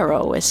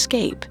narrow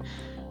escape.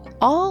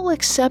 All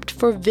except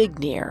for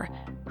Vignir,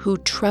 who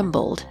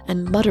trembled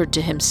and muttered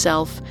to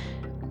himself,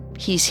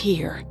 "He's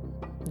here.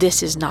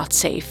 This is not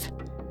safe."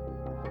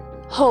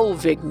 "Ho,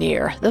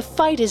 Vignir, the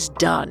fight is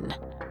done."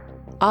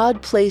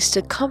 Odd placed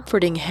a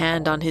comforting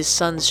hand on his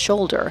son's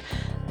shoulder,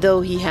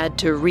 though he had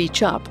to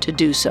reach up to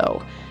do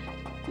so.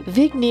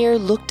 Vignir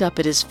looked up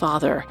at his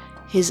father,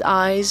 his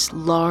eyes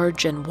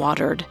large and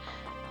watered.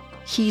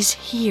 "He's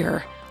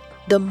here.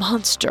 The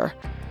monster.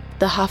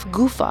 The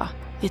Hafgufa.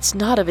 It's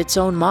not of its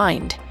own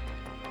mind."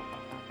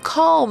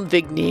 "Calm,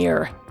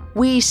 Vignir.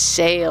 We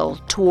sail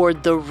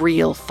toward the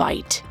real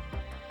fight."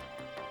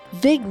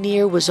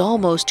 Vignir was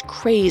almost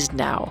crazed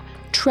now,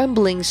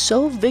 trembling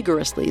so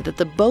vigorously that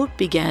the boat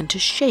began to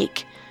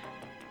shake.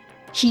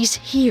 "He's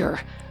here.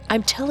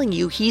 I'm telling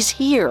you, he's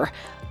here.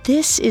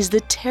 This is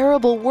the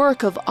terrible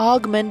work of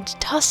Ogmund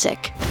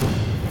Tussock."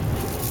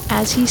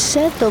 As he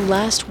said the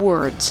last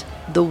words,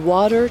 the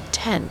water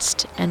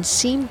tensed and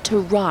seemed to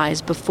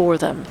rise before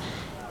them.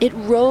 It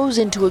rose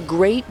into a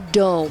great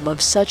dome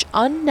of such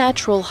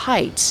unnatural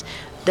heights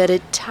that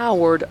it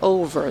towered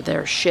over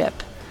their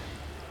ship.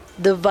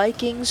 The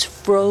Vikings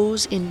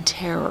froze in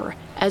terror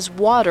as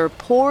water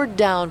poured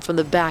down from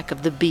the back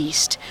of the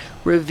beast,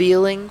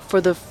 revealing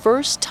for the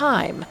first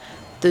time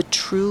the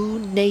true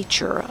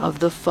nature of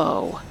the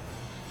foe.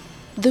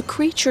 The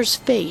creature's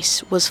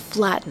face was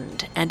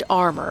flattened and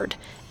armored,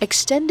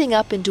 extending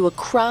up into a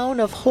crown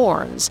of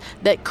horns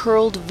that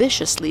curled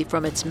viciously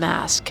from its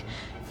mask.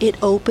 It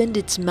opened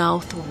its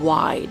mouth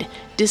wide,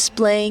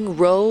 displaying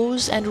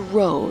rows and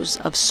rows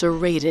of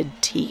serrated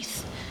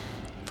teeth.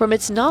 From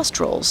its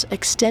nostrils,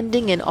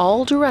 extending in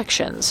all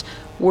directions,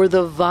 were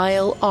the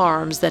vile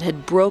arms that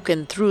had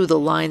broken through the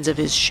lines of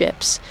his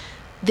ships.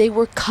 They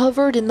were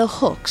covered in the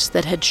hooks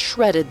that had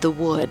shredded the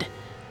wood.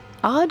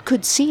 Odd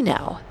could see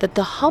now that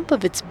the hump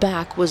of its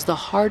back was the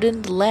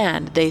hardened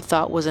land they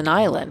thought was an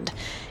island.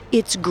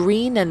 Its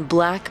green and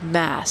black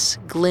mass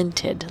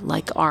glinted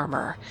like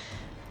armor.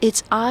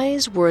 Its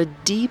eyes were a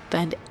deep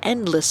and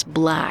endless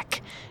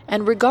black,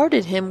 and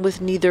regarded him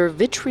with neither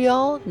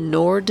vitriol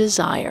nor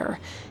desire.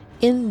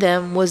 In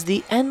them was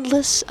the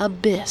endless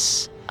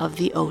abyss of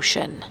the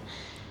ocean.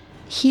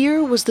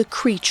 Here was the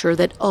creature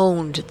that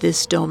owned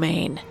this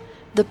domain,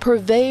 the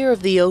purveyor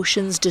of the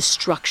ocean's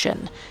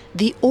destruction,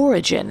 the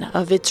origin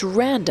of its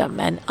random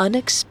and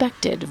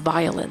unexpected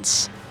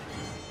violence.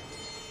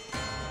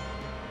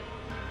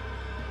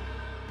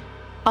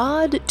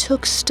 Odd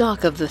took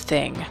stock of the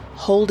thing,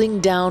 holding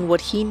down what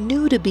he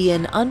knew to be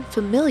an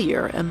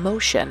unfamiliar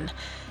emotion.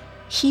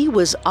 He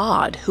was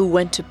Odd who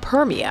went to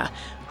Permia,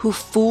 who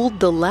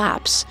fooled the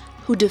Lapps,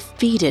 who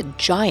defeated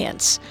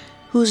giants,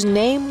 whose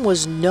name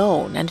was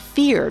known and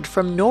feared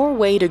from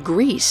Norway to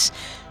Greece,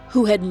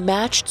 who had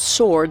matched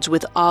swords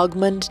with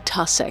Ogmund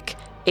Tussock,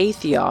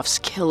 Aethiof's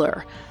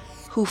killer,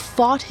 who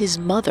fought his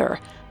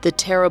mother, the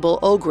terrible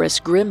ogress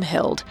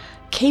Grimhild,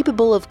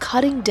 capable of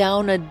cutting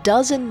down a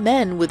dozen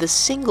men with a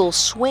single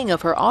swing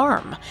of her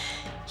arm.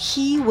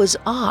 He was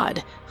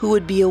Odd, who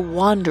would be a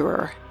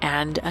wanderer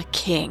and a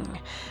king,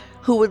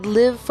 who would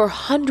live for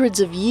hundreds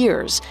of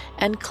years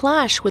and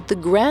clash with the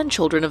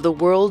grandchildren of the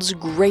world's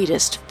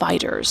greatest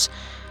fighters.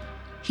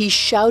 He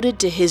shouted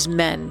to his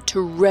men to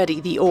ready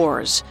the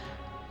oars.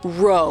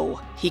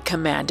 "Row," he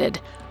commanded.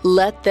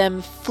 "Let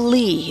them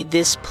flee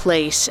this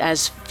place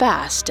as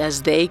fast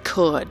as they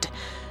could."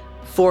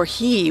 For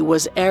he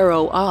was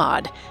Arrow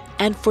Odd,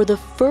 and for the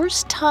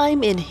first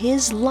time in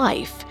his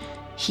life,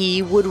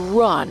 he would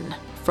run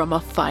from a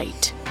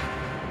fight.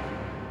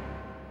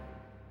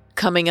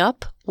 Coming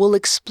up, we'll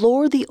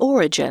explore the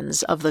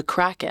origins of the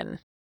Kraken.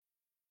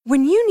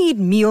 When you need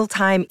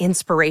mealtime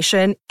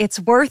inspiration,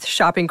 it's worth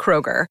shopping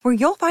Kroger, where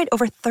you'll find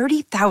over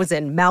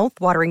 30,000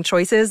 mouth-watering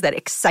choices that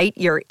excite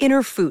your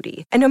inner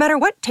foodie. And no matter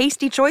what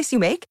tasty choice you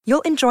make,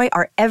 you'll enjoy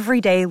our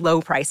everyday low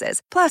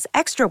prices, plus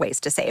extra ways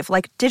to save,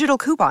 like digital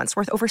coupons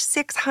worth over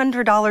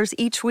 $600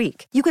 each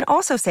week. You can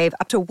also save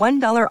up to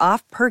 $1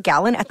 off per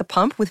gallon at the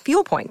pump with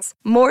fuel points.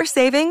 More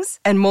savings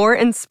and more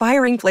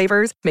inspiring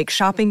flavors make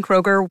shopping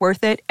Kroger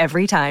worth it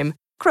every time.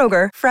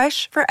 Kroger,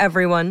 fresh for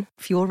everyone.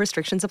 Fuel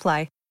restrictions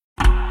apply.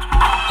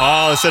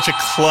 Oh, such a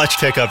clutch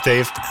pickup,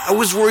 Dave. I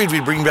was worried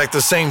we'd bring back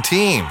the same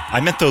team. I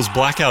meant those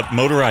blackout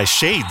motorized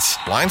shades.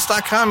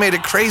 Blinds.com made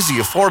it crazy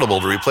affordable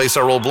to replace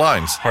our old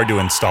blinds. Hard to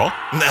install?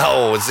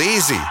 No, it's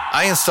easy.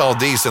 I installed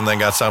these and then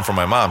got some for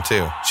my mom,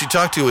 too. She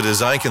talked to a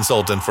design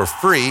consultant for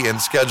free and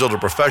scheduled a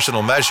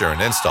professional measure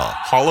and install.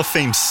 Hall of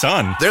Fame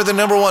son. They're the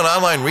 #1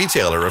 online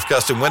retailer of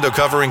custom window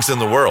coverings in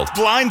the world.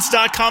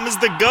 Blinds.com is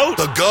the GOAT.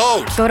 The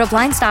GOAT! Go to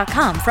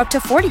Blinds.com for up to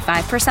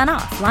 45%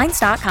 off.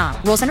 Blinds.com.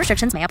 Rules and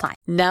restrictions may apply.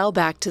 Now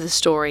back to the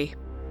story.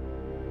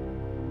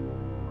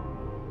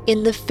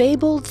 In the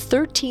fabled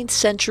 13th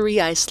century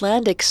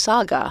Icelandic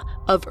saga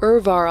of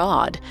Urvar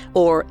Odd,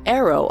 or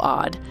Arrow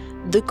Odd,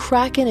 the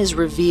Kraken is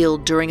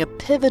revealed during a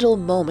pivotal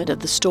moment of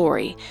the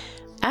story.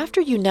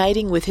 After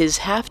uniting with his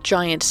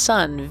half-giant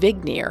son,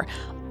 Vignir,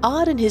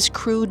 Odd and his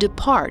crew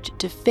depart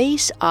to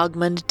face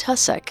Ogmund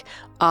Tusuk,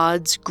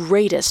 Odd's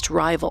greatest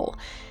rival.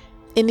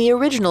 In the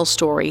original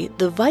story,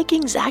 the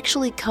Vikings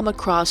actually come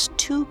across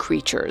two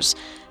creatures,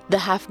 the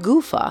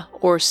Hafgufa,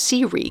 or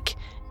sea reek,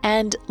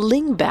 and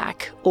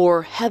Lingback,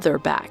 or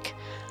heatherback.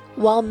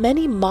 While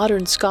many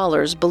modern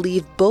scholars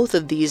believe both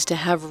of these to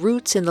have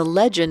roots in the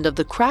legend of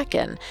the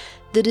Kraken,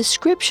 the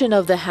description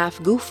of the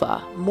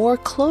Hafgufa more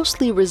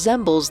closely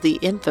resembles the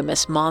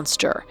infamous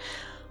monster.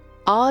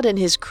 Odd and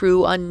his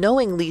crew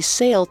unknowingly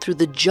sail through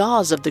the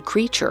jaws of the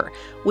creature,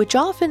 which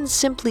often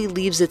simply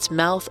leaves its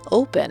mouth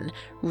open,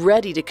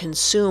 ready to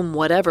consume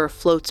whatever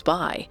floats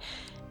by.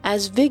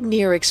 As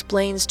Vignir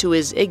explains to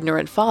his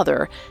ignorant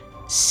father,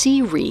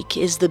 Sea Reek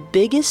is the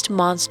biggest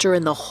monster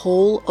in the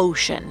whole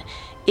ocean.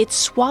 It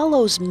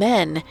swallows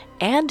men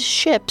and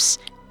ships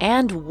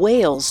and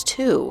whales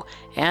too,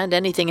 and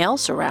anything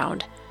else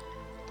around.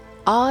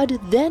 Odd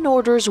then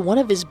orders one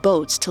of his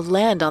boats to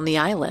land on the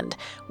island,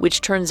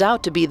 which turns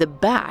out to be the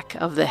back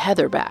of the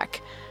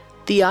heatherback.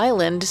 The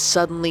island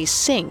suddenly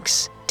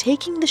sinks,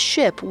 taking the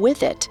ship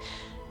with it.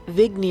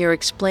 Vignir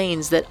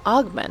explains that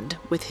Ogmund,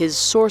 with his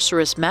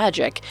sorcerous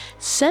magic,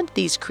 sent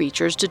these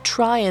creatures to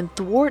try and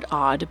thwart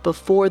Odd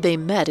before they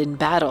met in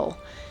battle.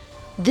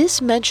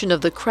 This mention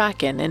of the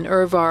Kraken in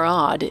Urvar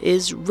Odd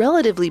is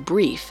relatively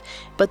brief,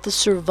 but the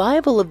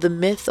survival of the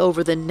myth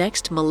over the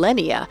next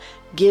millennia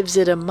gives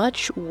it a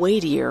much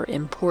weightier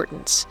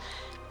importance.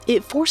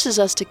 It forces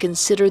us to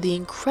consider the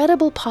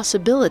incredible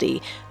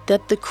possibility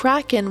that the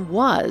Kraken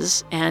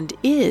was and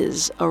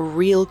is a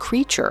real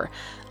creature,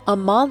 a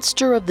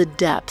monster of the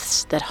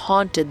depths that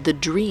haunted the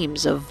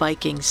dreams of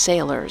Viking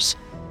sailors.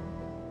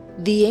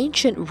 The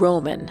ancient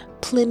Roman,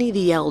 Pliny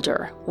the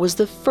Elder, was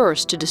the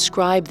first to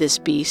describe this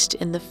beast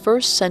in the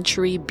 1st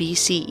century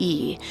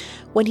BCE,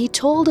 when he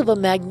told of a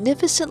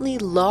magnificently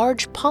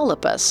large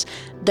polypus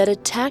that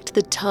attacked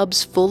the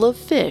tubs full of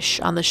fish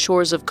on the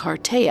shores of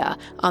Cartea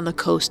on the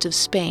coast of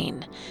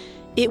Spain.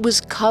 It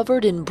was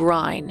covered in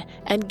brine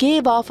and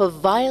gave off a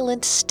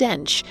violent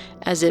stench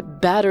as it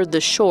battered the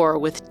shore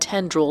with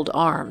tendrilled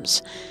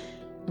arms.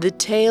 The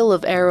tale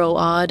of Arrow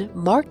Odd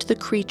marked the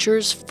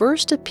creature's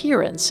first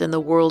appearance in the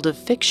world of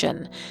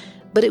fiction,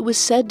 but it was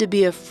said to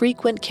be a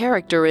frequent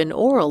character in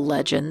oral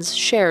legends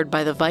shared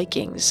by the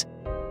Vikings.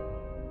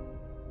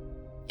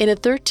 In a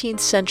 13th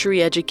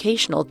century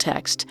educational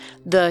text,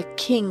 The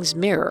King's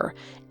Mirror,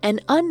 an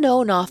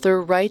unknown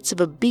author writes of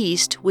a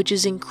beast which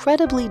is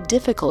incredibly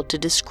difficult to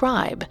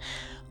describe,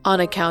 on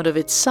account of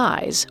its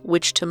size,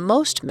 which to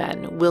most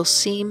men will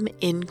seem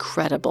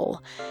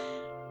incredible.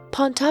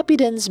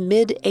 Pontoppidan's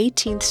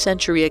mid-18th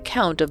century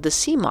account of the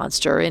sea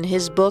monster in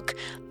his book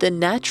The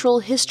Natural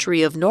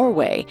History of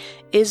Norway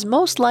is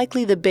most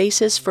likely the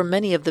basis for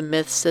many of the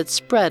myths that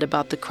spread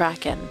about the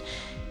Kraken.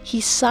 He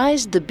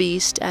sized the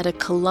beast at 1.5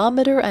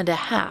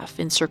 kilometers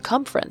in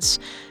circumference,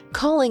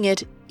 calling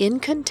it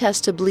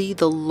incontestably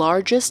the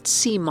largest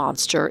sea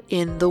monster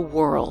in the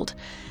world.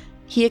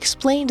 He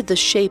explained the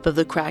shape of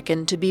the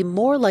Kraken to be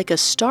more like a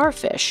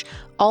starfish,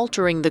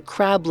 altering the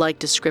crab-like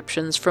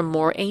descriptions from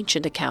more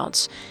ancient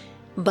accounts.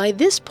 By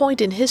this point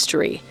in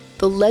history,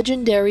 the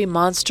legendary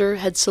monster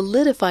had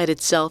solidified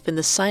itself in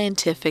the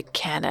scientific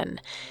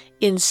canon.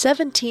 In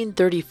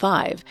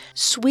 1735,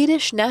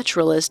 Swedish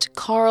naturalist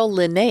Carl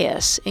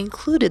Linnaeus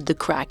included the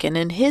Kraken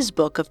in his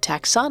book of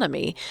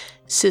taxonomy,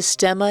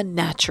 Systema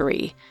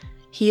Naturae.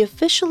 He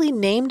officially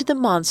named the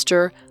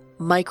monster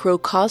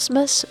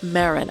Microcosmus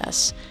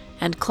marinus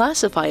and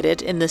classified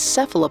it in the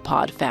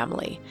cephalopod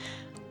family.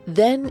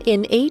 Then,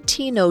 in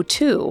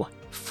 1802,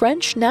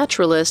 French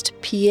naturalist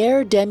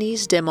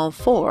Pierre-Denis de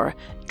Montfort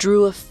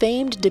drew a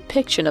famed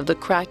depiction of the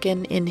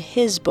Kraken in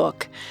his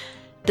book.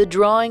 The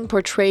drawing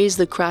portrays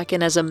the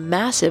Kraken as a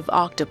massive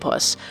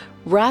octopus,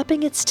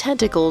 wrapping its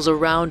tentacles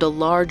around a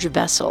large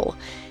vessel,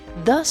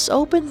 thus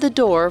opened the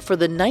door for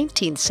the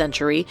 19th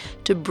century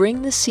to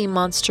bring the sea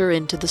monster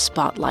into the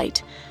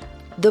spotlight.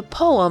 The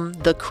poem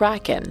The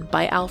Kraken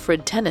by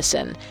Alfred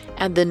Tennyson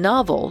and the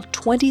novel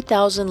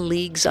 20,000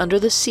 Leagues Under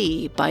the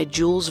Sea by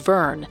Jules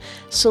Verne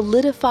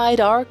solidified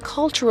our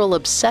cultural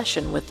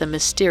obsession with the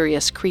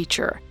mysterious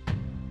creature.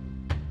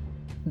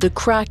 The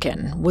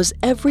Kraken was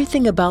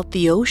everything about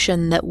the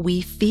ocean that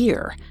we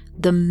fear,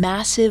 the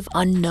massive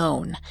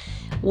unknown,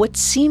 what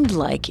seemed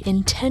like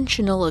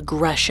intentional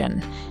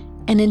aggression,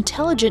 an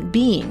intelligent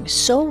being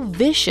so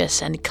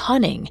vicious and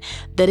cunning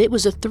that it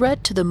was a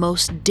threat to the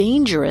most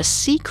dangerous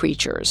sea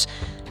creatures.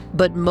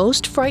 But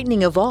most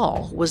frightening of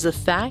all was the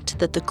fact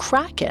that the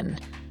Kraken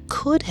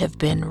could have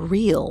been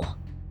real.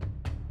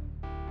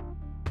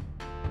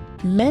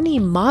 Many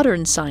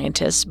modern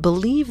scientists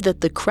believe that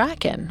the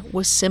Kraken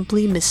was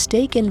simply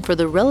mistaken for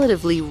the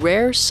relatively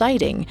rare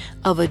sighting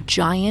of a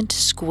giant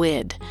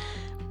squid.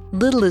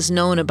 Little is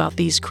known about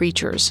these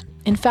creatures.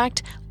 In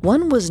fact,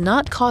 one was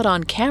not caught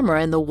on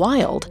camera in the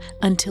wild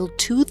until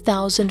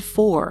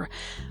 2004,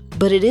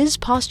 but it is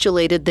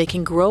postulated they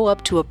can grow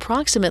up to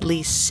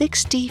approximately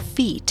 60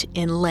 feet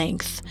in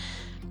length.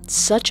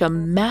 Such a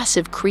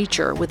massive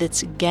creature with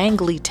its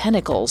gangly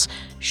tentacles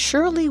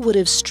surely would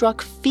have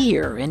struck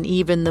fear in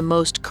even the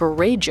most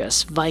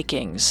courageous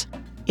Vikings.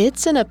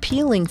 It's an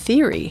appealing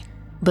theory,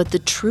 but the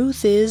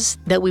truth is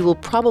that we will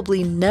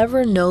probably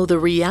never know the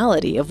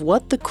reality of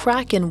what the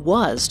Kraken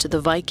was to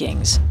the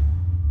Vikings.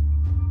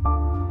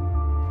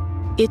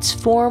 Its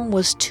form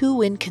was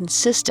too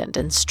inconsistent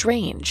and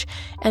strange,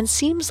 and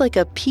seems like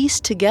a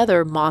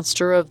pieced-together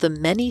monster of the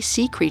many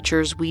sea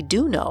creatures we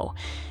do know.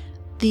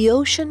 The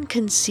ocean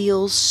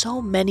conceals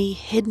so many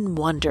hidden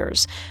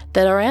wonders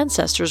that our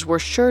ancestors were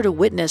sure to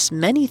witness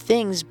many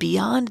things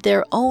beyond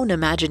their own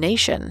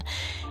imagination.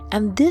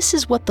 And this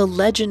is what the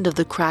legend of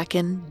the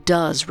Kraken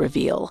does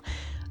reveal,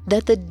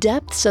 that the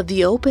depths of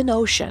the open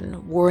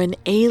ocean were an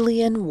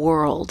alien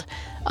world,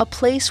 a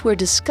place where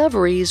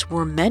discoveries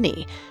were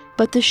many,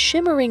 but the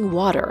shimmering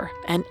water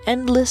and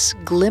endless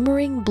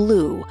glimmering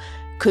blue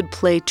could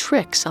play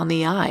tricks on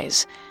the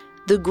eyes.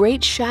 The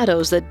great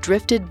shadows that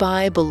drifted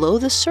by below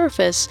the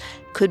surface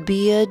could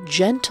be a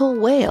gentle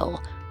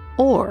whale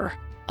or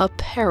a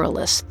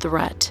perilous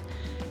threat.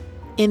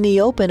 In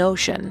the open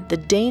ocean, the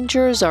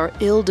dangers are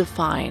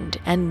ill-defined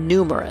and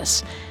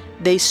numerous.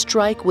 They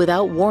strike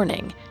without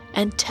warning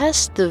and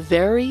test the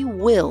very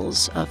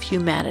wills of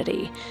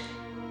humanity.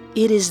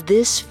 It is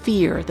this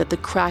fear that the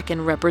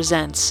Kraken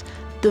represents,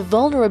 the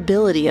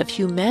vulnerability of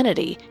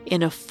humanity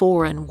in a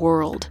foreign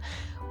world,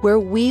 where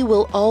we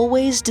will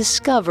always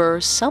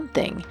discover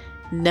something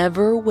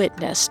never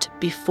witnessed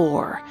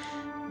before,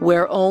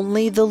 where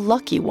only the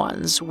lucky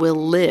ones will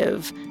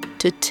live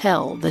to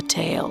tell the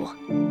tale.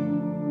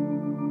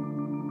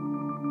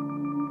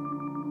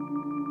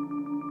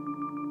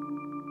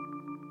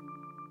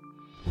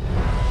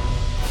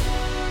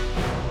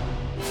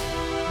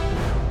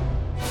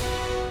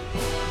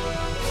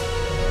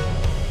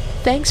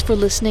 Thanks for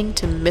listening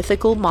to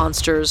Mythical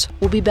Monsters.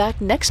 We'll be back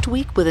next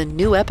week with a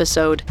new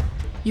episode.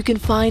 You can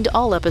find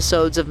all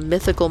episodes of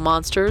Mythical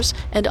Monsters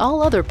and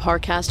all other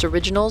Parcast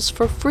originals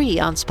for free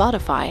on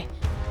Spotify.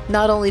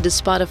 Not only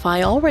does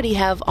Spotify already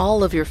have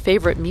all of your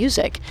favorite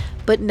music,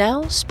 but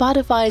now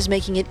Spotify is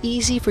making it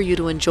easy for you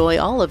to enjoy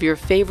all of your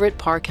favorite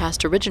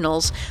Parcast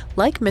originals,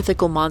 like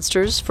Mythical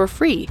Monsters, for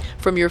free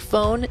from your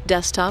phone,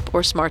 desktop,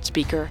 or smart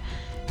speaker.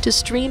 To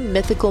stream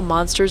Mythical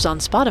Monsters on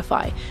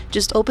Spotify,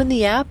 just open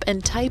the app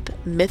and type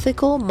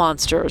Mythical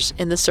Monsters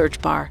in the search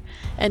bar.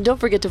 And don't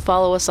forget to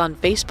follow us on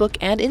Facebook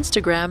and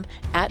Instagram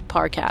at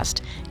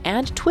Parcast,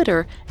 and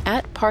Twitter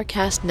at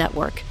Parcast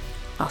Network.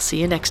 I'll see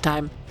you next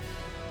time.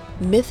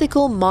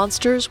 Mythical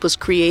Monsters was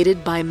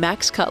created by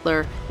Max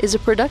Cutler, is a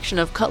production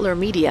of Cutler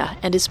Media,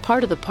 and is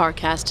part of the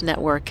Parcast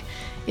Network.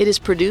 It is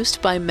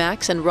produced by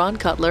Max and Ron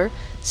Cutler,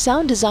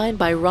 sound design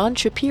by Ron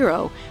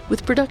Shapiro,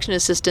 with production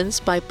assistance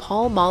by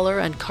Paul Mahler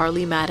and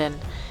Carly Madden.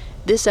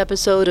 This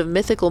episode of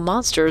Mythical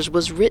Monsters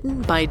was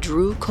written by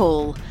Drew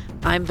Cole.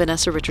 I'm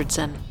Vanessa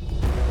Richardson.